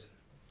my verse.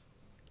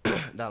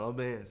 Donald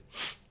Bands.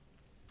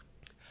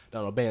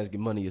 Donald Bands get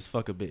money as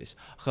fuck a bitch.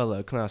 Color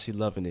a clown, she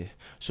loving it.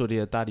 Shorty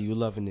a thotty, you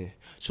loving it.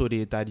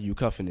 Shorty a thotty, you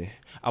cuffing it.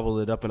 I roll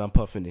it up and I'm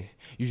puffing it.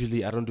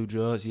 Usually I don't do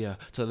drugs, yeah.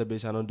 Tell that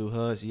bitch I don't do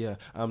hugs, yeah.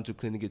 I'm too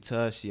clean to get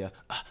touched, yeah.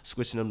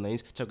 Switching them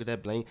lanes, chucking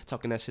that blame.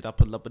 Talking that shit, I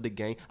pull up with the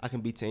gang. I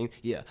can be tame,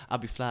 yeah. I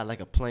be fly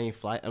like a plane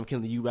flight. I'm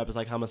killing you rappers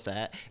like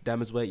homicide.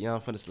 Diamonds wet, yeah, I'm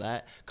finna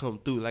slide. Come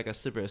through like a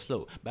slippery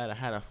slope. Better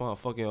had a phone,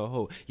 fucking a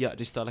hoe. Yeah,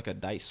 just start like a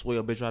dice. Sway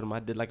a bitch riding my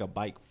dick like a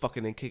bike.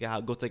 Fucking and kick it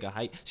out, go take a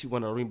hike. She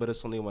want a ring, but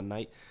it's only one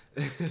night.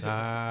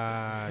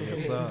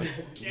 Yes, sir.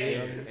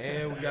 Yeah.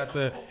 And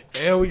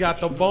we got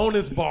the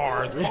bonus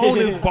bars.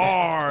 Bonus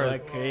bars.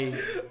 Like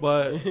crazy.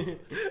 But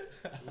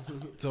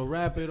to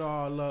wrap it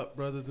all up,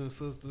 brothers and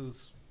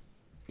sisters,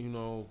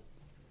 the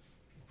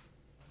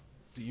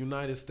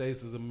United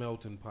States is a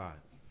melting pot.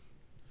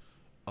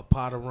 A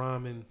pot of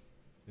ramen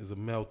is a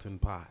melting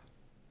pot.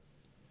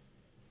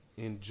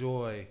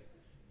 Enjoy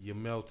your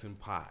melting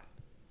pot.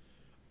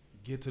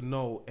 Get to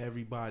know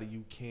everybody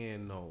you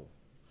can know.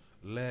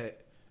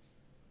 Let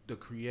the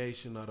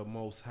creation of the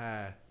Most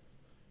High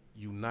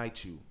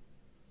unite you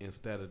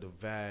instead of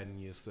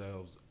dividing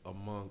yourselves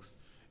amongst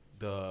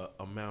the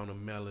amount of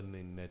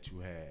melanin that you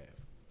have.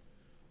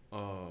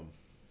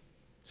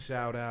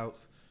 Shout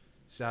out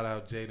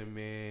Jada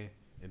Man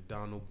and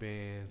Donald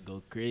Bands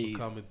Go crazy. for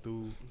coming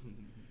through.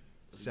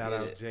 Shout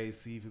out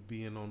JC for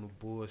being on the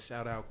board.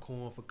 Shout out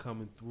Corn for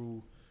coming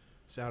through.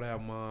 Shout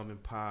out Mom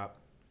and Pop.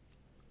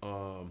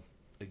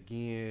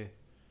 Again,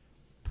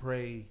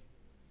 pray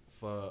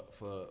for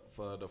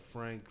the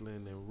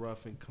Franklin and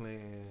Ruffin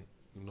clan.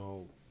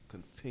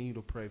 Continue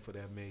to pray for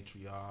that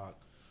matriarch.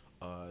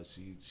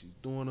 She's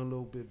doing a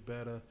little bit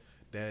better.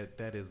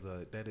 That is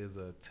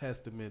a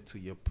testament to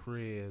your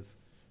prayers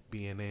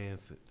being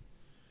answered.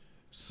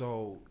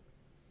 So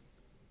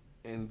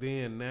And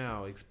then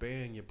now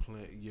expand your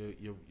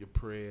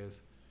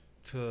prayers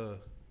to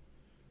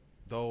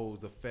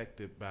those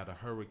affected by the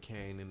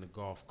hurricane in the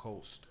Gulf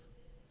Coast.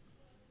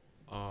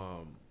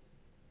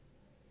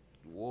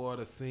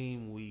 Water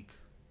seem weak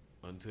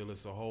until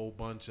it's a whole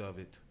bunch of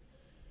it,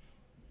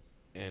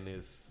 and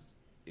it's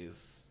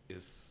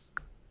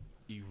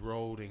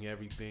eroding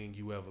everything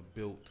you ever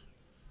built,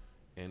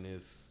 and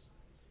it's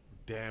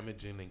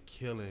damaging and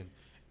killing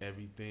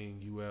everything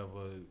you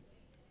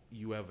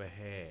ever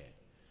had.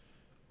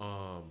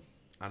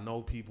 I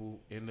know people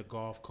in the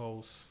Gulf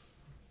Coast,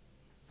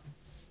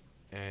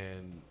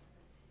 and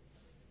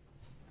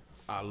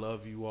I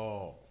love you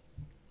all.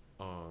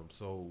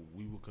 So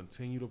we will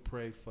continue to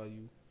pray for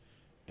you,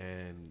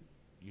 and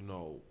you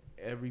know,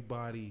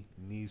 everybody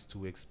needs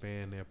to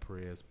expand their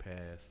prayers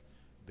past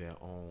their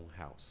own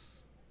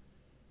house.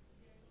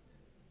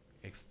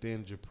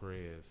 Extend your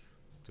prayers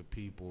to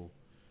people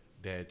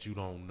that you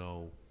don't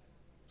know.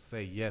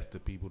 Say yes to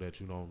people that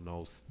you don't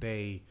know.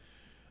 Say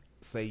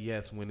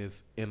yes when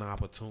it's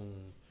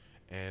inopportune.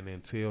 And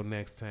until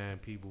next time,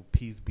 people,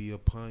 peace be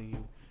upon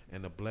you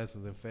and the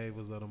blessings and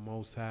favors of the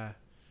Most High.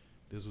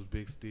 This was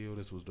Big Steel.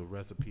 This was the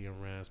Recipe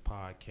and Rhymes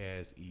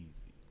podcast.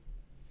 Easy.